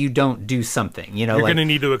shape if you don't do something. You're going to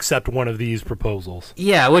need to accept one of these proposals.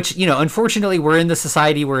 Yeah, which, unfortunately we're in the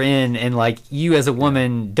society we're in, and like you as a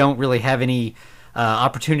woman don't really have any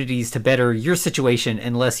opportunities to better your situation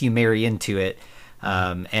unless you marry into it,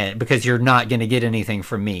 and because you're not going to get anything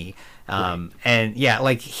from me. Right. And yeah,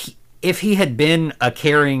 like if he had been a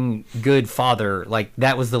caring, good father, like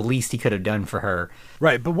that was the least he could have done for her.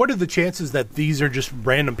 Right, but what are the chances that these are just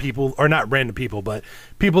random people, or not random people, but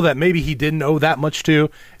people that maybe he didn't owe that much to,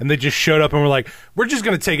 and they just showed up and were like, we're just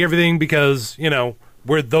going to take everything because,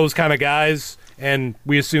 we're those kind of guys, and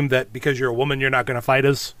we assume that because you're a woman, you're not going to fight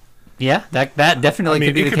us? Yeah, that definitely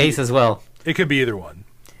could be the case as well. It could be either one.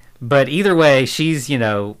 But either way, she's,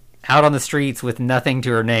 out on the streets with nothing to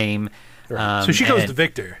her name. Right. So she goes to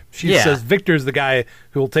Victor. She says, Victor's the guy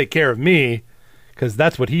who will take care of me, because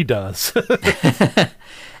that's what he does.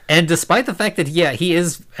 And despite the fact that, he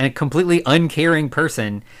is a completely uncaring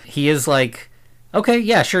person, he is like, okay,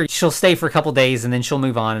 yeah, sure, she'll stay for a couple days and then she'll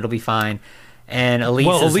move on. It'll be fine. And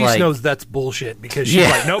Elise knows that's bullshit, because she's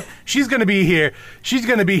like, nope, she's going to be here. She's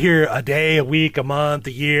going to be here a day, a week, a month,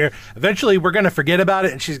 a year. Eventually, we're going to forget about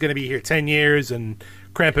it, and she's going to be here 10 years and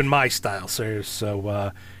cramping my style, sir.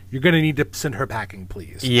 So, you're going to need to send her packing,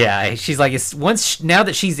 please. Yeah, she's like, now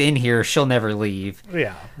that she's in here, she'll never leave.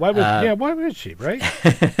 Yeah, why would she, right?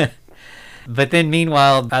 But then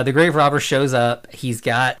meanwhile, the grave robber shows up. He's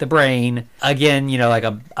got the brain, again, like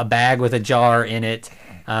a bag with a jar in it.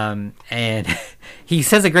 And he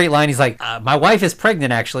says a great line. He's like, my wife is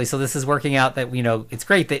pregnant, actually, so this is working out that, it's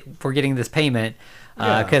great that we're getting this payment.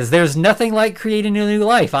 Because there's nothing like creating a new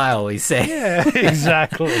life, I always say. Yeah,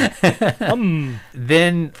 exactly.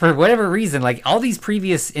 Then, for whatever reason, like all these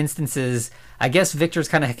previous instances, I guess Victor's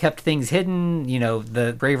kind of kept things hidden.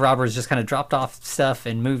 The grave robbers just kind of dropped off stuff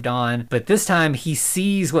and moved on. But this time, he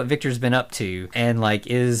sees what Victor's been up to and like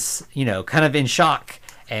is, kind of in shock.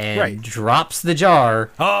 And drops the jar.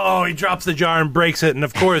 Oh, he drops the jar and breaks it. And,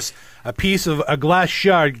 of course, a piece of a glass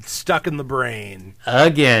shard stuck in the brain.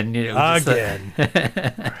 Again.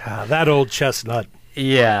 That old chestnut.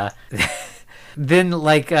 Yeah. Then,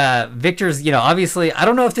 like, Victor's, obviously, I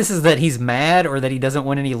don't know if this is that he's mad or that he doesn't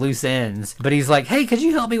want any loose ends. But he's like, hey, could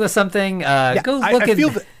you help me with something? Go look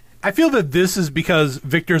at... I feel that this is because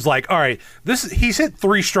Victor's like, all right, he's hit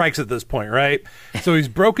 3 strikes at this point, right? So he's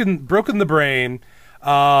broken the brain.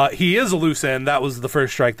 He is a loose end. That was the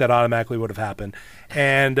first strike that automatically would have happened.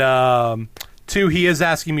 And 2, he is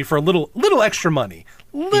asking me for a little extra money.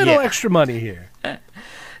 Extra money here.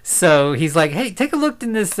 So he's like, hey, take a look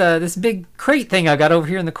in this big crate thing I got over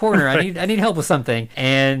here in the corner. I need help with something.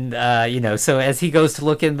 And so as he goes to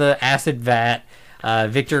look in the acid vat,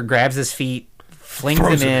 Victor grabs his feet,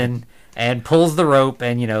 flings him in, and pulls the rope,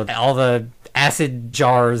 and all the acid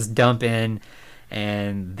jars dump in.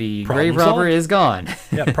 And the grave robber is gone.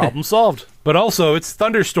 Yeah, problem solved. But also, it's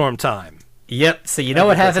thunderstorm time. Yep. So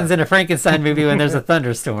what happens in a Frankenstein movie when there's a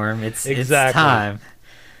thunderstorm? It's time.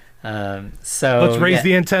 So let's raise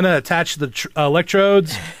the antenna, attach the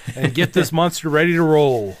electrodes, and get this monster ready to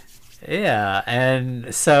roll. Yeah,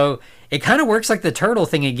 and so it kind of works like the turtle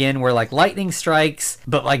thing again, where like lightning strikes,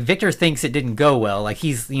 but like Victor thinks it didn't go well. Like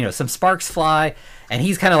he's, some sparks fly, and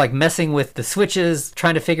he's kind of like messing with the switches,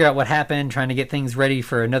 trying to figure out what happened, trying to get things ready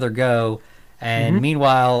for another go. And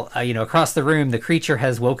meanwhile, across the room, the creature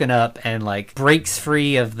has woken up and like breaks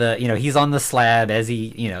free of the, he's on the slab as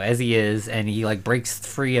he is, and he like breaks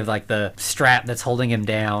free of like the strap that's holding him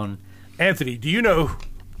down. Anthony, do you know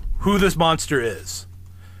who this monster is?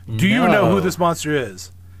 Do you know who this monster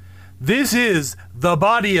is? This is the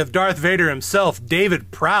body of Darth Vader himself,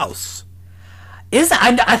 David Prowse.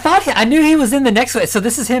 I thought I knew he was in the next one. So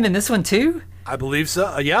this is him in this one too? I believe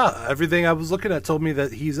so. Yeah, everything I was looking at told me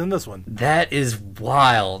that he's in this one. That is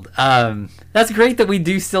wild. That's great that we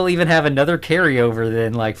do still even have another carryover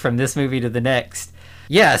then, like from this movie to the next.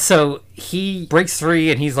 Yeah, so he breaks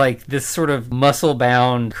free and he's like this sort of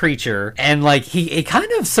muscle-bound creature, and like it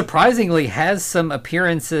kind of surprisingly has some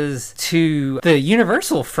appearances to the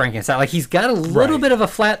Universal Frankenstein. Like he's got a little bit of a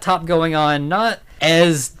flat top going on, not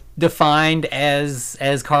as defined as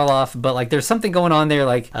Karloff, but like there's something going on there,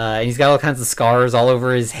 like he's got all kinds of scars all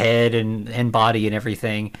over his head and body and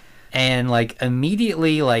everything, and like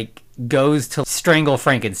immediately like goes to strangle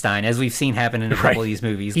Frankenstein, as we've seen happen in a couple of these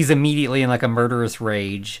movies. He's immediately in like a murderous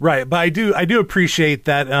rage. Right, but I do appreciate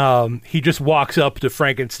that he just walks up to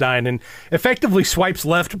Frankenstein and effectively swipes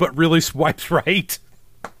left, but really swipes right.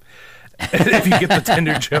 If you get the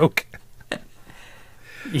tender joke.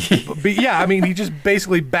 But yeah, I mean, he just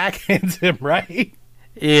basically backhands him, right?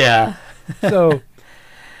 Yeah. So,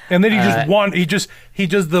 and then he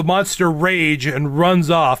does the monster rage and runs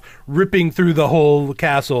off, ripping through the whole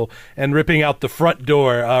castle and ripping out the front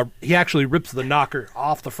door. He actually rips the knocker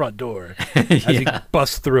off the front door as he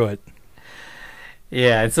busts through it.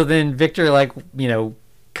 Yeah, and so then Victor, like,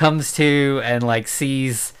 comes to and like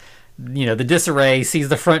sees the disarray, sees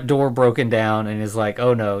the front door broken down, and is like,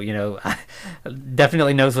 oh no,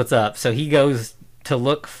 definitely knows what's up. So he goes to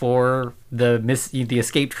look for the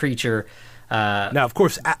escaped creature. Now, of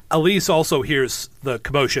course, Elise also hears the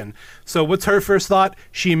commotion. So what's her first thought?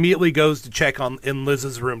 She immediately goes to check in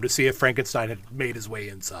Liz's room to see if Frankenstein had made his way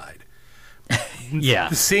inside. Yeah.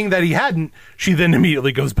 Seeing that he hadn't, she then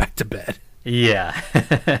immediately goes back to bed. Yeah.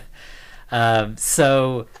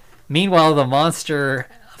 So meanwhile, the monster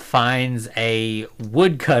finds a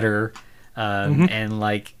woodcutter and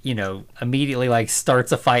like immediately like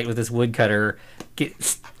starts a fight with this woodcutter,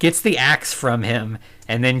 gets the axe from him,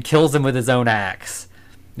 and then kills him with his own axe.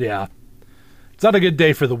 Yeah, it's not a good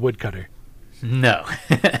day for the woodcutter. No.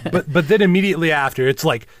 but then immediately after, it's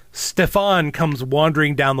like Stefan comes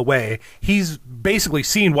wandering down the way. He's basically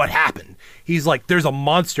seen what happened. He's like, there's a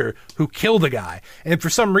monster who killed a guy, and for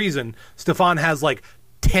some reason Stefan has like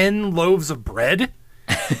 10 loaves of bread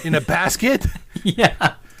in a basket.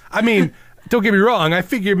 Yeah. I mean, don't get me wrong. I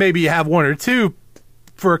figure maybe you have one or two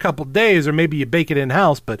for a couple days, or maybe you bake it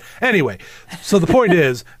in-house. But anyway, so the point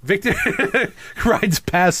is, Victor rides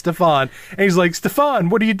past Stefan, and he's like, Stefan,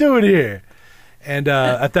 what are you doing here? And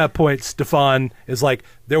at that point, Stefan is like,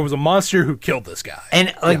 there was a monster who killed this guy.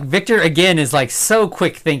 And Victor, again, is like so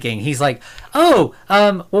quick thinking. He's like, well,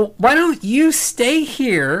 why don't you stay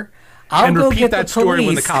here? I'll go get the story police.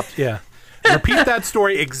 When the cops, repeat that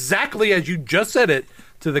story exactly as you just said it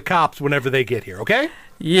to the cops whenever they get here, okay?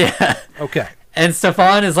 Yeah. Okay. And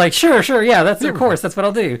Stefan is like, sure, yeah, of course, that's what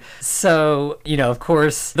I'll do. So, of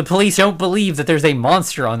course, the police don't believe that there's a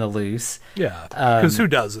monster on the loose. Yeah, because who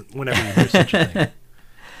doesn't whenever you hear such a thing?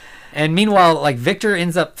 And meanwhile, like, Victor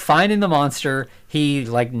ends up finding the monster. He,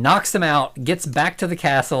 like, knocks him out, gets back to the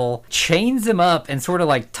castle, chains him up, and sort of,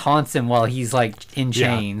 like, taunts him while he's, like, in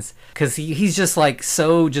chains. Because he's just, like,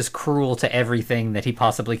 so just cruel to everything that he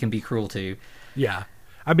possibly can be cruel to. Yeah.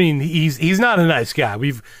 I mean, he's not a nice guy.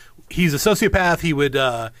 He's a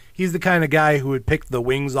sociopath. He's the kind of guy who would pick the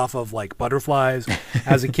wings off of, like, butterflies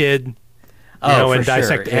as a kid. And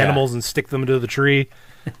dissect animals and stick them to the tree.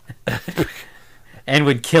 And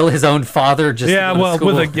would kill his own father just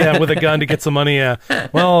with a gun to get some money.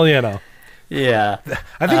 Well, Yeah.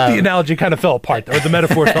 I think the analogy kind of fell apart, or the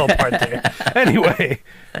metaphor fell apart there. Anyway.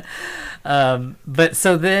 But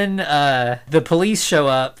so then the police show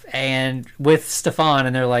up and with Stefan,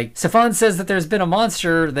 and they're like, Stefan says that there's been a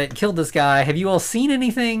monster that killed this guy. Have you all seen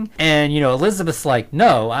anything? And, Elizabeth's like,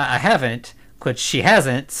 no, I haven't, which she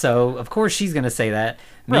hasn't. So, of course, she's going to say that.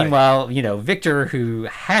 Right. Meanwhile, Victor, who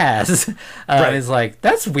has, is like,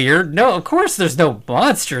 that's weird. No, of course there's no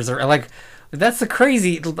monsters. Or like, that's the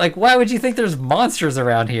crazy, like, why would you think there's monsters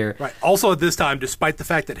around here? Right. Also at this time, despite the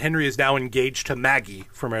fact that Henry is now engaged to Maggie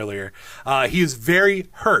from earlier, he is very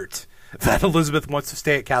hurt that Elizabeth wants to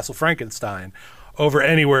stay at Castle Frankenstein over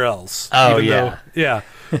anywhere else. Oh, yeah.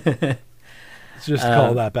 Let's just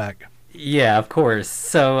call that back. Yeah, of course.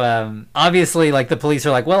 So, obviously, like, the police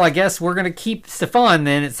are like, well, I guess we're going to keep Stefan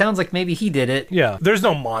then. It sounds like maybe he did it. Yeah. There's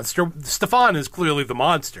no monster. Stefan is clearly the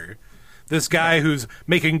monster. This guy who's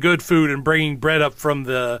making good food and bringing bread up from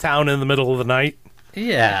the town in the middle of the night.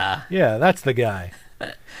 Yeah. Yeah, that's the guy.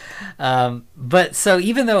 But so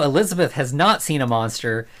even though Elizabeth has not seen a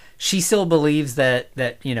monster, she still believes that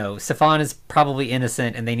Stefan is probably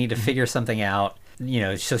innocent and they need to figure something out.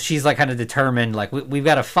 So she's like kind of determined, like we've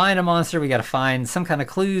got to find a monster, we got to find some kind of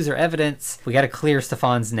clues or evidence, we got to clear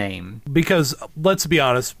Stefan's name. Because let's be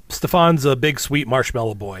honest, Stefan's a big sweet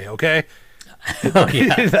marshmallow boy, okay? Oh,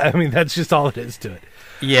 yeah. I mean, that's just all it is to it.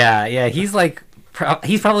 Yeah, he's like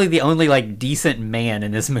he's probably the only like decent man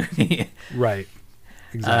in this movie. Right.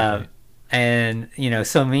 Exactly. And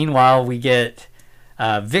so meanwhile we get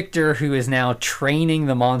Victor, who is now training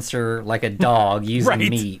the monster like a dog using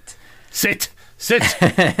meat. Sit,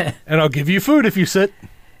 and I'll give you food if you sit.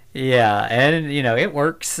 Yeah, and it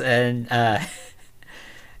works. And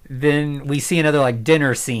then we see another like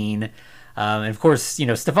dinner scene, and of course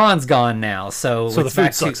Stefan's gone now, so the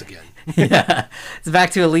food sucks again. Yeah, it's back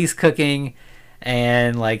to Elise cooking.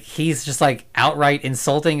 And like he's just like outright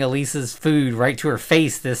insulting Elise's food right to her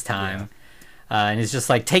face this time. And it's just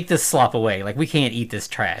like, take this slop away, like we can't eat this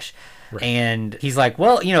trash. Right. And he's like,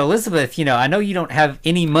 well, Elizabeth, I know you don't have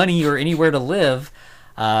any money or anywhere to live,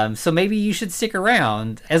 so maybe you should stick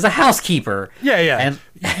around as a housekeeper. Yeah. And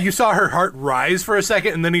you saw her heart rise for a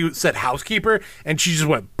second, and then he said housekeeper, and she just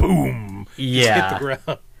went boom. Yeah, hit the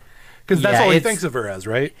ground. Because that's all he thinks of her as,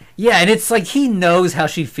 right? Yeah, and it's like he knows how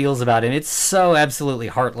she feels about him. It's so absolutely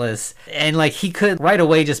heartless. And like he could right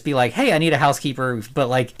away just be like, hey, I need a housekeeper. But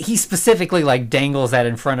like he specifically like dangles that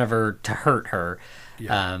in front of her to hurt her.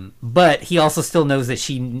 Yeah. But he also still knows that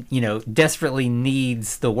she, desperately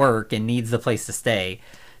needs the work and needs the place to stay.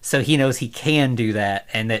 So he knows he can do that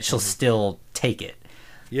and that she'll still take it.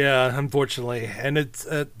 Yeah, unfortunately. And it's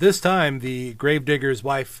at this time, the gravedigger's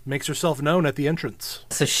wife makes herself known at the entrance.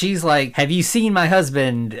 So she's like, have you seen my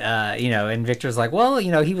husband? And Victor's like, well,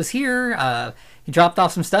 he was here. He dropped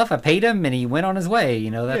off some stuff. I paid him and he went on his way.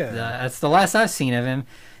 That's the last I've seen of him.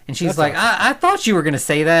 And she's like, awesome. I thought you were going to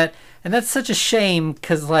say that. And that's such a shame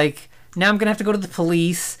because, like, now I'm going to have to go to the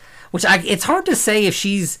police, which it's hard to say if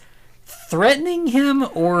she's threatening him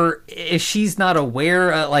or if she's not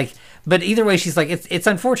aware, but either way, she's like, it's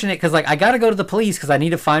unfortunate because, like, I got to go to the police because I need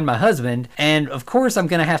to find my husband. And, of course, I'm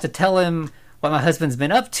going to have to tell him what my husband's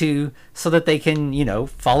been up to so that they can,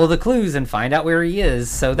 follow the clues and find out where he is.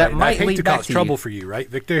 So that might lead back to trouble for you, right,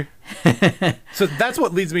 Victor? So that's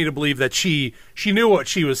what leads me to believe that she knew what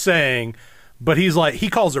she was saying, but he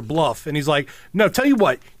calls her bluff, and he's like, no, tell you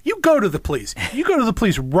what, you go to the police. You go to the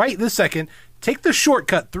police right this second, take the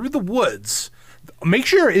shortcut through the woods. Make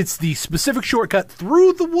sure it's the specific shortcut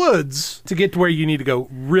through the woods to get to where you need to go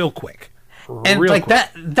real quick.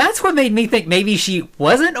 That's what made me think maybe she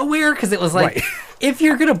wasn't aware, because it was like, right. If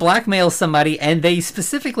you're going to blackmail somebody and they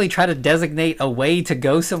specifically try to designate a way to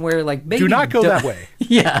go somewhere, like maybe do not go that way.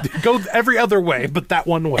 Yeah. Go every other way, but that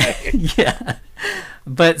one way. Yeah.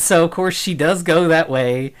 But so of course she does go that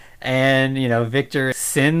way, and Victor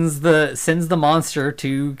sends the monster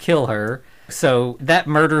to kill her. So that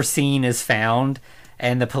murder scene is found,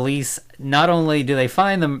 and the police, not only do they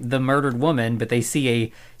find the murdered woman, but they see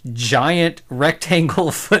a giant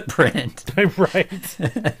rectangle footprint. Right.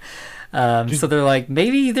 So they're like,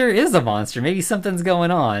 maybe there is a monster. Maybe something's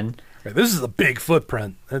going on. Right, this is a big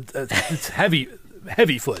footprint. It's heavy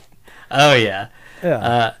foot. Oh, yeah.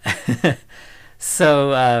 Yeah.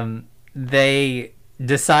 So they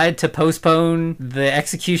decide to postpone the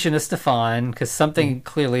execution of Stefan because something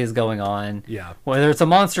clearly is going on. Yeah. Whether it's a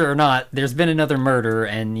monster or not, there's been another murder,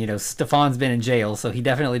 and Stefan's been in jail, so he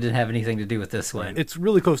definitely didn't have anything to do with this one. It's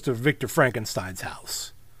really close to Victor Frankenstein's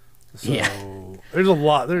house. So yeah. There's a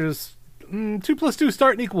lot. There's 2 + 2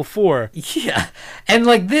 starting equal 4. Yeah. And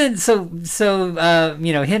like then so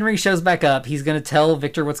Henry shows back up. He's going to tell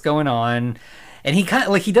Victor what's going on. And he kind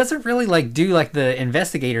of he doesn't really do the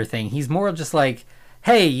investigator thing. He's more of just like,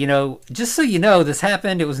 hey, just so you know, this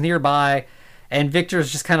happened. It was nearby. And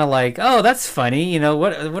Victor's just kind of like, oh, that's funny.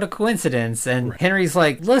 What a coincidence. And right. Henry's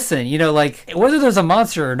like, listen, whether there's a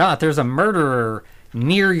monster or not, there's a murderer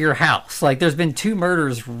near your house. There's been 2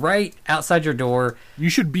 murders right outside your door. You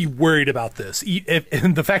should be worried about this.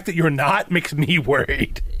 And the fact that you're not makes me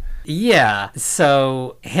worried. Yeah,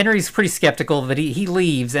 so Henry's pretty skeptical, but he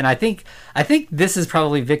leaves, and I think this is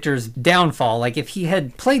probably Victor's downfall. If he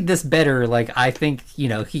had played this better, I think,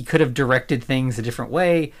 he could have directed things a different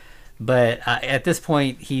way, but at this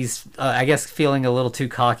point, he's, I guess, feeling a little too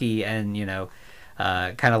cocky and,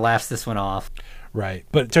 kind of laughs this one off. Right,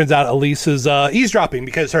 but it turns out Elise is eavesdropping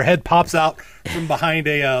because her head pops out from behind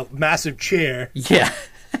a massive chair. Yeah,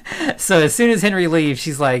 so as soon as Henry leaves,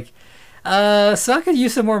 she's like, so I could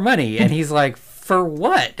use some more money. And he's like, for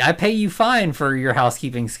what? I pay you fine for your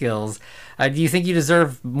housekeeping skills. Do you think you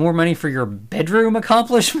deserve more money for your bedroom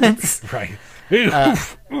accomplishments? Right.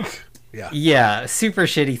 Yeah, super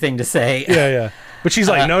shitty thing to say. Yeah. But she's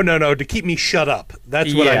like, no, to keep me shut up.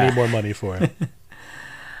 That's what I need more money for.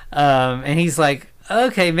 And he's like,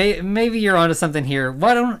 okay, maybe you're onto something here.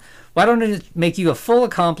 Why don't I make you a full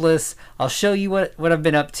accomplice? I'll show you what I've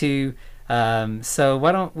been up to. So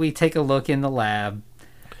why don't we take a look in the lab?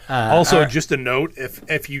 Also, just a note,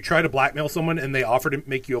 if you try to blackmail someone and they offer to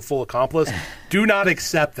make you a full accomplice, do not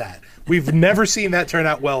accept that. We've never seen that turn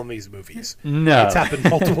out well in these movies. No. It's happened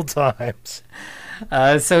multiple times.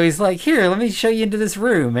 So he's like, here, let me show you into this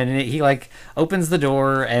room. And he like opens the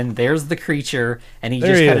door and there's the creature. And he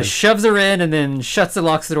just kind of shoves her in and then shuts and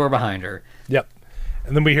locks the door behind her. Yep.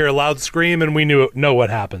 And then we hear a loud scream and we know what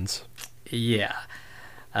happens. Yeah.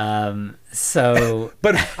 So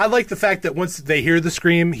but I like the fact that once they hear the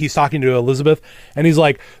scream, he's talking to Elizabeth and he's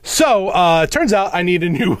like, so turns out I need a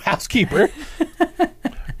new housekeeper.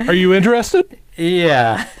 Are you interested?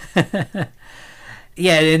 Yeah.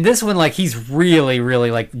 Yeah, in this one, like, he's really, really,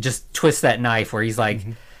 like, just twists that knife where he's like,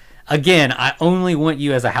 again, I only want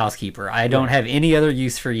you as a housekeeper. I don't have any other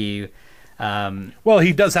use for you. Well,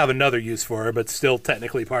 he does have another use for her, but still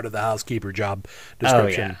technically part of the housekeeper job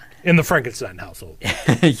description in the Frankenstein household.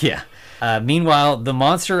 Yeah. Meanwhile, the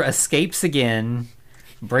monster escapes again,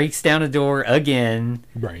 breaks down a door again.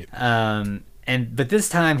 Right. But this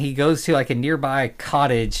time he goes to like a nearby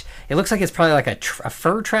cottage. It looks like it's probably like a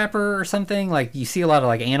fur trapper or something. Like you see a lot of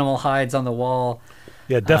like animal hides on the wall.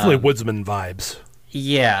 Yeah, definitely woodsman vibes.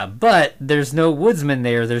 Yeah, but there's no woodsman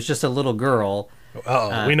there. There's just a little girl.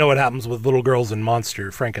 We know what happens with little girls and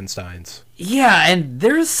monster Frankensteins. Yeah, and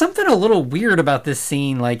there's something a little weird about this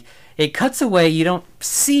scene. Like it cuts away, you don't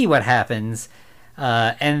see what happens,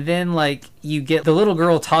 and then like you get the little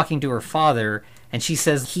girl talking to her father. And she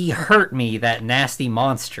says, he hurt me, that nasty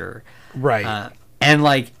monster. Right. And,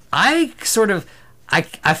 like, I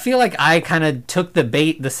feel like I kind of took the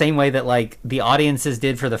bait the same way that, like, the audiences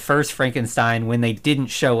did for the first Frankenstein when they didn't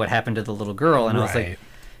show what happened to the little girl. And I was like,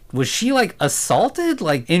 was she, like, assaulted?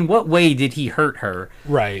 Like, in what way did he hurt her?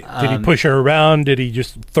 Right. Did he push her around? Did he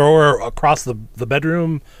just throw her across the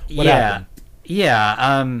bedroom? What happened?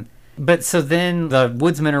 Yeah. But so then the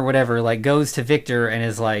woodsman or whatever like goes to Victor and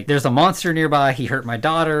is like, there's a monster nearby. He hurt my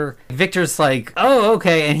daughter. Victor's like, oh,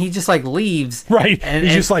 okay. And he just like leaves. Right. And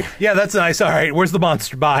he's just like, yeah, that's nice. All right. Where's the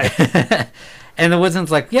monster? Bye. And the woodsman's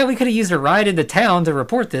like, yeah, we could have used a ride into town to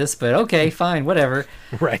report this, but okay, fine, whatever.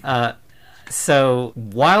 Right. So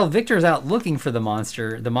while Victor's out looking for the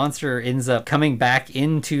monster ends up coming back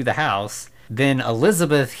into the house. Then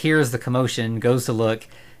Elizabeth hears the commotion, goes to look,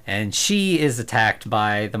 and she is attacked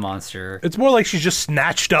by the monster. It's more like she's just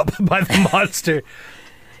snatched up by the monster.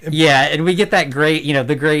 Yeah, and we get that great,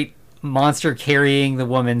 the great monster carrying the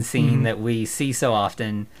woman scene that we see so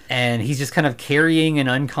often. And he's just kind of carrying an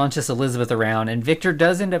unconscious Elizabeth around. And Victor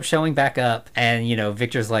does end up showing back up. And,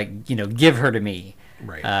 Victor's like, give her to me.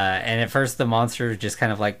 Right. And at first the monster just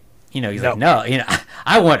kind of like, he's like, no,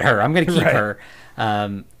 I want her. I'm going to keep her.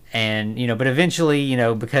 And, but eventually,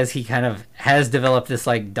 because he kind of has developed this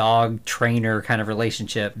like dog trainer kind of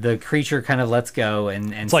relationship, the creature kind of lets go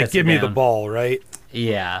and it's like, give me the ball, right?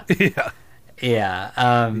 Yeah. Yeah.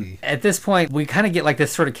 Yeah. At this point, we kind of get like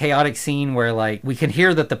this sort of chaotic scene where like we can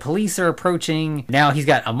hear that the police are approaching. Now he's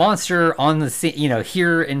got a monster on the scene,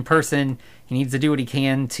 here in person. He needs to do what he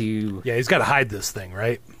can to. Yeah, he's got to hide this thing,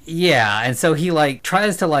 right? Yeah, and so he like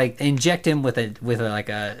tries to like inject him with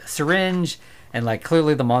a syringe. And, like,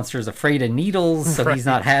 clearly the monster's afraid of needles, so he's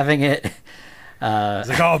not having it. He's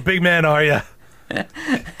like, oh, big man, are you?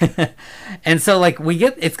 And so, like,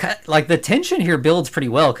 it's kind of, like, the tension here builds pretty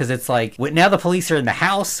well, because it's like, now the police are in the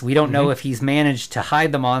house. We don't know if he's managed to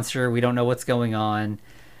hide the monster. We don't know what's going on.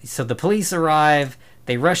 So the police arrive,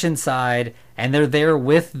 they rush inside, and they're there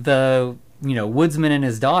with the, woodsman and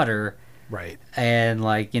his daughter. Right. And,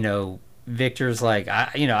 like, Victor's like,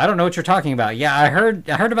 I don't know what you're talking about. Yeah, I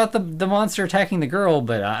heard about the monster attacking the girl,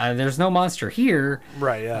 but there's no monster here.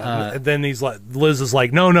 Right. Yeah. And then Liz is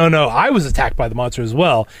like, no, I was attacked by the monster as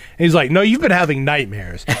well. And he's like, no, you've been having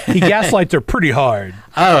nightmares. He gaslights her pretty hard.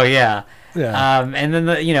 Oh yeah. Yeah. And then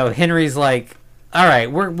Henry's like, all right,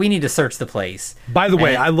 we need to search the place. By the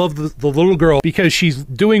way, I love the little girl because she's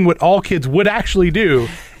doing what all kids would actually do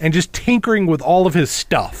and just tinkering with all of his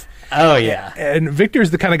stuff. Oh, yeah. And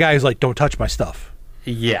Victor's the kind of guy who's like, don't touch my stuff.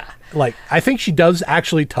 Yeah. Like, I think she does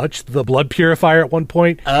actually touch the blood purifier at one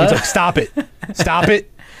point. He's like, stop it. Stop it.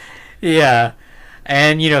 Yeah.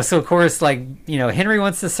 And, so of course, like, Henry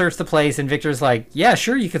wants to search the place, and Victor's like, yeah,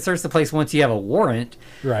 sure, you can search the place once you have a warrant.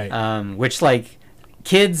 Right. Which, like,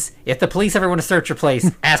 kids, if the police ever want to search your place,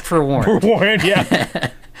 ask for a warrant. Warrant,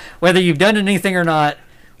 yeah. Whether you've done anything or not,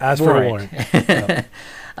 ask for a warrant. Yep.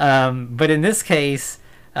 But in this case,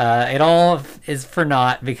 it all is for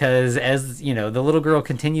naught, because as, the little girl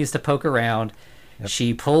continues to poke around,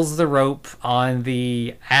 she pulls the rope on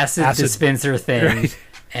the acid dispenser thing. Right.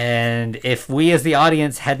 And if we as the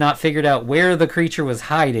audience had not figured out where the creature was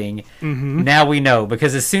hiding, now we know.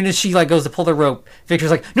 Because as soon as she like goes to pull the rope,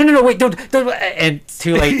 Victor's like, no, wait, don't. And it's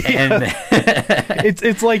too late. And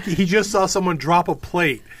it's like he just saw someone drop a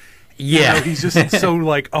plate. Yeah. He's just so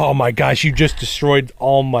like, oh my gosh, you just destroyed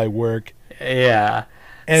all my work. Yeah.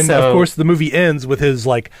 And of course the movie ends with his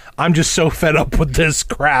like, I'm just so fed up with this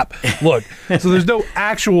crap. Look, so there's no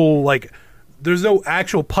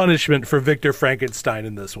actual punishment for Victor Frankenstein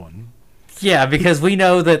in this one. Yeah, because we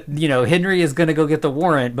know that, Henry is going to go get the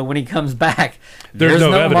warrant, but when he comes back, there's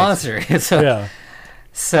no monster.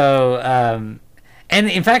 And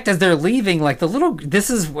in fact, as they're leaving, like this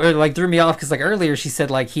is where like threw me off, because like earlier she said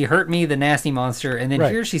like, he hurt me, the nasty monster. And then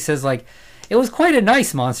here she says like, it was quite a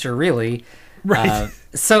nice monster, really. Right.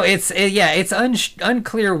 So it's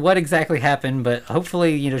unclear what exactly happened, but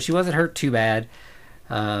hopefully, she wasn't hurt too bad.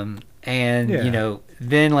 Then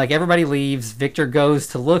like everybody leaves, Victor goes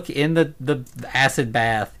to look in the acid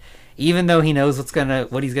bath, even though he knows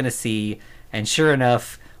what he's gonna see, and sure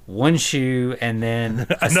enough, one shoe and then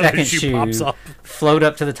a second shoe pops up. Float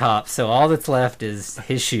up to the top. So all that's left is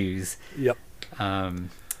his shoes. Yep.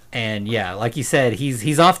 And yeah, like you said,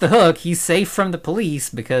 he's off the hook. He's safe from the police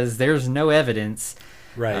because there's no evidence.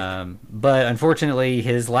 Right. But unfortunately,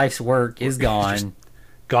 his life's work is gone. Just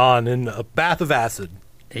gone in a bath of acid.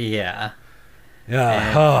 Yeah.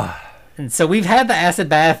 Yeah. And so we've had the acid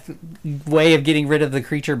bath way of getting rid of the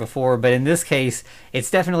creature before, but in this case,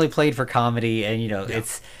 it's definitely played for comedy, and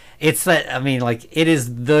it's that, I mean, like, it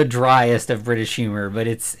is the driest of British humor, but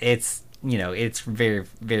it's very,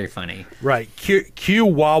 very funny. Right. Cue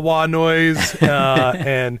wah wah noise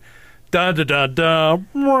and da da da da at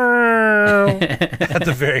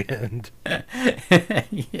the very end.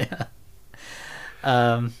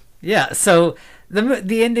 Yeah. So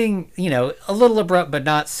the ending, a little abrupt, but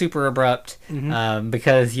not super abrupt,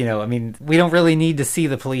 because, we don't really need to see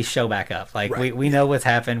the police show back up. Like, right. we know what's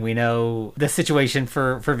happened. We know the situation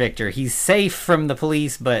for Victor. He's safe from the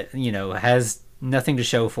police, but, has nothing to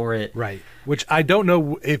show for it. Right. Which I don't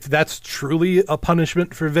know if that's truly a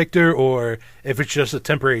punishment for Victor or if it's just a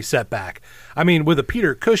temporary setback. I mean, with a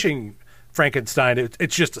Peter Cushing Frankenstein,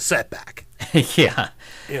 it's just a setback. Yeah.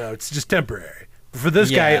 It's just temporary. For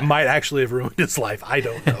this guy, it might actually have ruined his life. I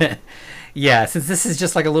don't know. Yeah, since this is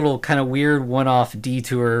just like a little kind of weird one-off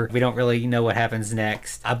detour, we don't really know what happens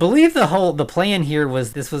next. I believe the plan here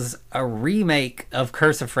was this was a remake of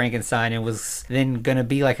Curse of Frankenstein and was then going to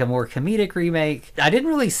be like a more comedic remake. I didn't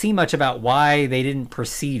really see much about why they didn't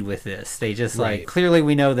proceed with this. They just like, clearly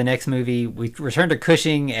we know the next movie, we return to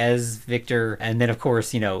Cushing as Victor, and then of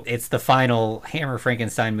course, it's the final Hammer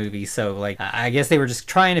Frankenstein movie. So like, I guess they were just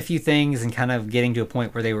trying a few things and kind of getting to a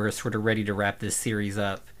point where they were sort of ready to wrap this series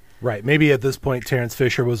up. Right. Maybe at this point, Terrence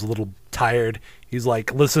Fisher was a little tired. He's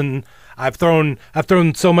like, listen, I've thrown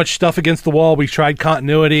so much stuff against the wall. We've tried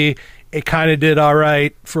continuity. It kind of did all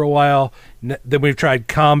right for a while. Then we've tried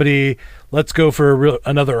comedy. Let's go for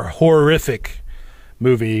another horrific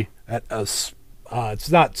movie. It's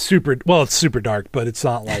not super, well, it's super dark, but it's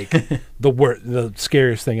not like the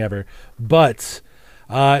scariest thing ever. But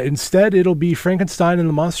instead, it'll be Frankenstein and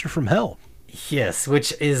the Monster from Hell. Yes,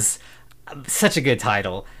 which is such a good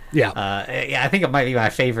title. Yeah. I think it might be my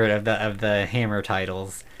favorite of the Hammer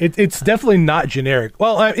titles. It's definitely not generic.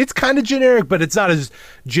 Well, it's kind of generic, but it's not as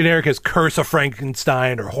generic as Curse of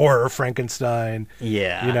Frankenstein or Horror Frankenstein.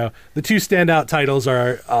 Yeah. The two standout titles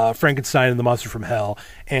are Frankenstein and the Monster from Hell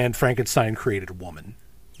and Frankenstein Created a Woman.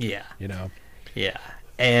 Yeah. Yeah.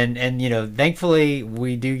 And thankfully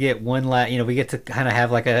we do get one we get to kind of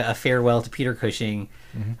have like a farewell to Peter Cushing,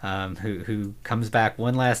 who comes back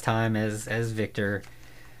one last time as Victor.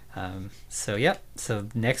 So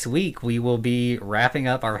next week we will be wrapping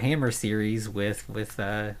up our Hammer series with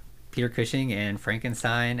Peter Cushing and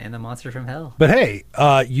Frankenstein and the Monster from Hell. But hey,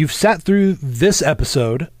 you've sat through this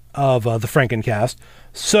episode of the Frankencast,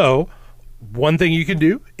 so one thing you can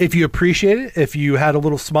do, if you appreciate it, if you had a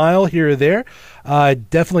little smile here or there,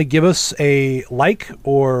 definitely give us a like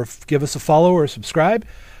or give us a follow or subscribe.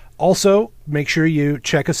 Also, make sure you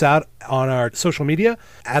check us out on our social media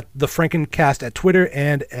at the Frankencast at Twitter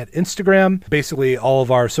and at Instagram. Basically, all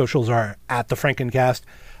of our socials are at the Frankencast.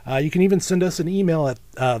 You can even send us an email at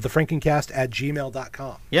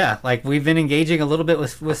thefrankencast@gmail.com. Yeah, like we've been engaging a little bit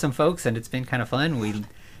with some folks, and it's been kind of fun. We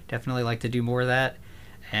definitely like to do more of that.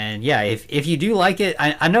 And yeah, if you do like it,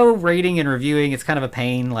 I know rating and reviewing, it's kind of a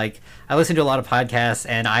pain. Like, I listen to a lot of podcasts,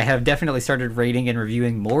 and I have definitely started rating and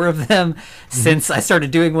reviewing more of them since I started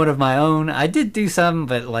doing one of my own. I did do some,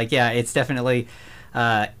 but like, yeah, it's definitely,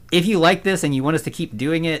 if you like this and you want us to keep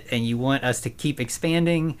doing it and you want us to keep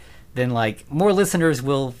expanding, then like more listeners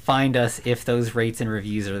will find us if those rates and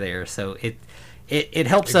reviews are there. So it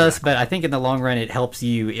helps us, but I think in the long run, it helps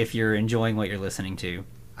you if you're enjoying what you're listening to.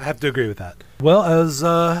 I have to agree with that. Well, as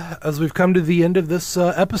we've come to the end of this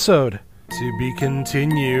episode, to be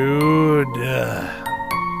continued.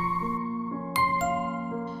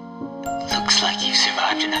 Looks like you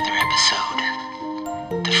survived another episode.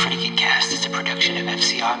 The Frankencast is a production of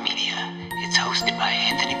FCR Media. It's hosted by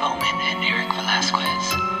Anthony Bowman and Eric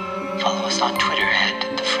Velasquez. Follow us on Twitter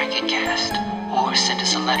at The Frankencast, or send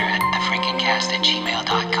us a letter at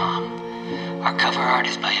thefrankencast@gmail.com. Our cover art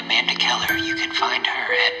is by Amanda Keller. You can find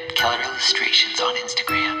her at Keller Illustrations on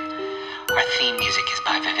Instagram. Our theme music is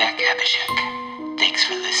by Vivek Abhishek. Thanks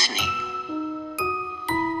for listening.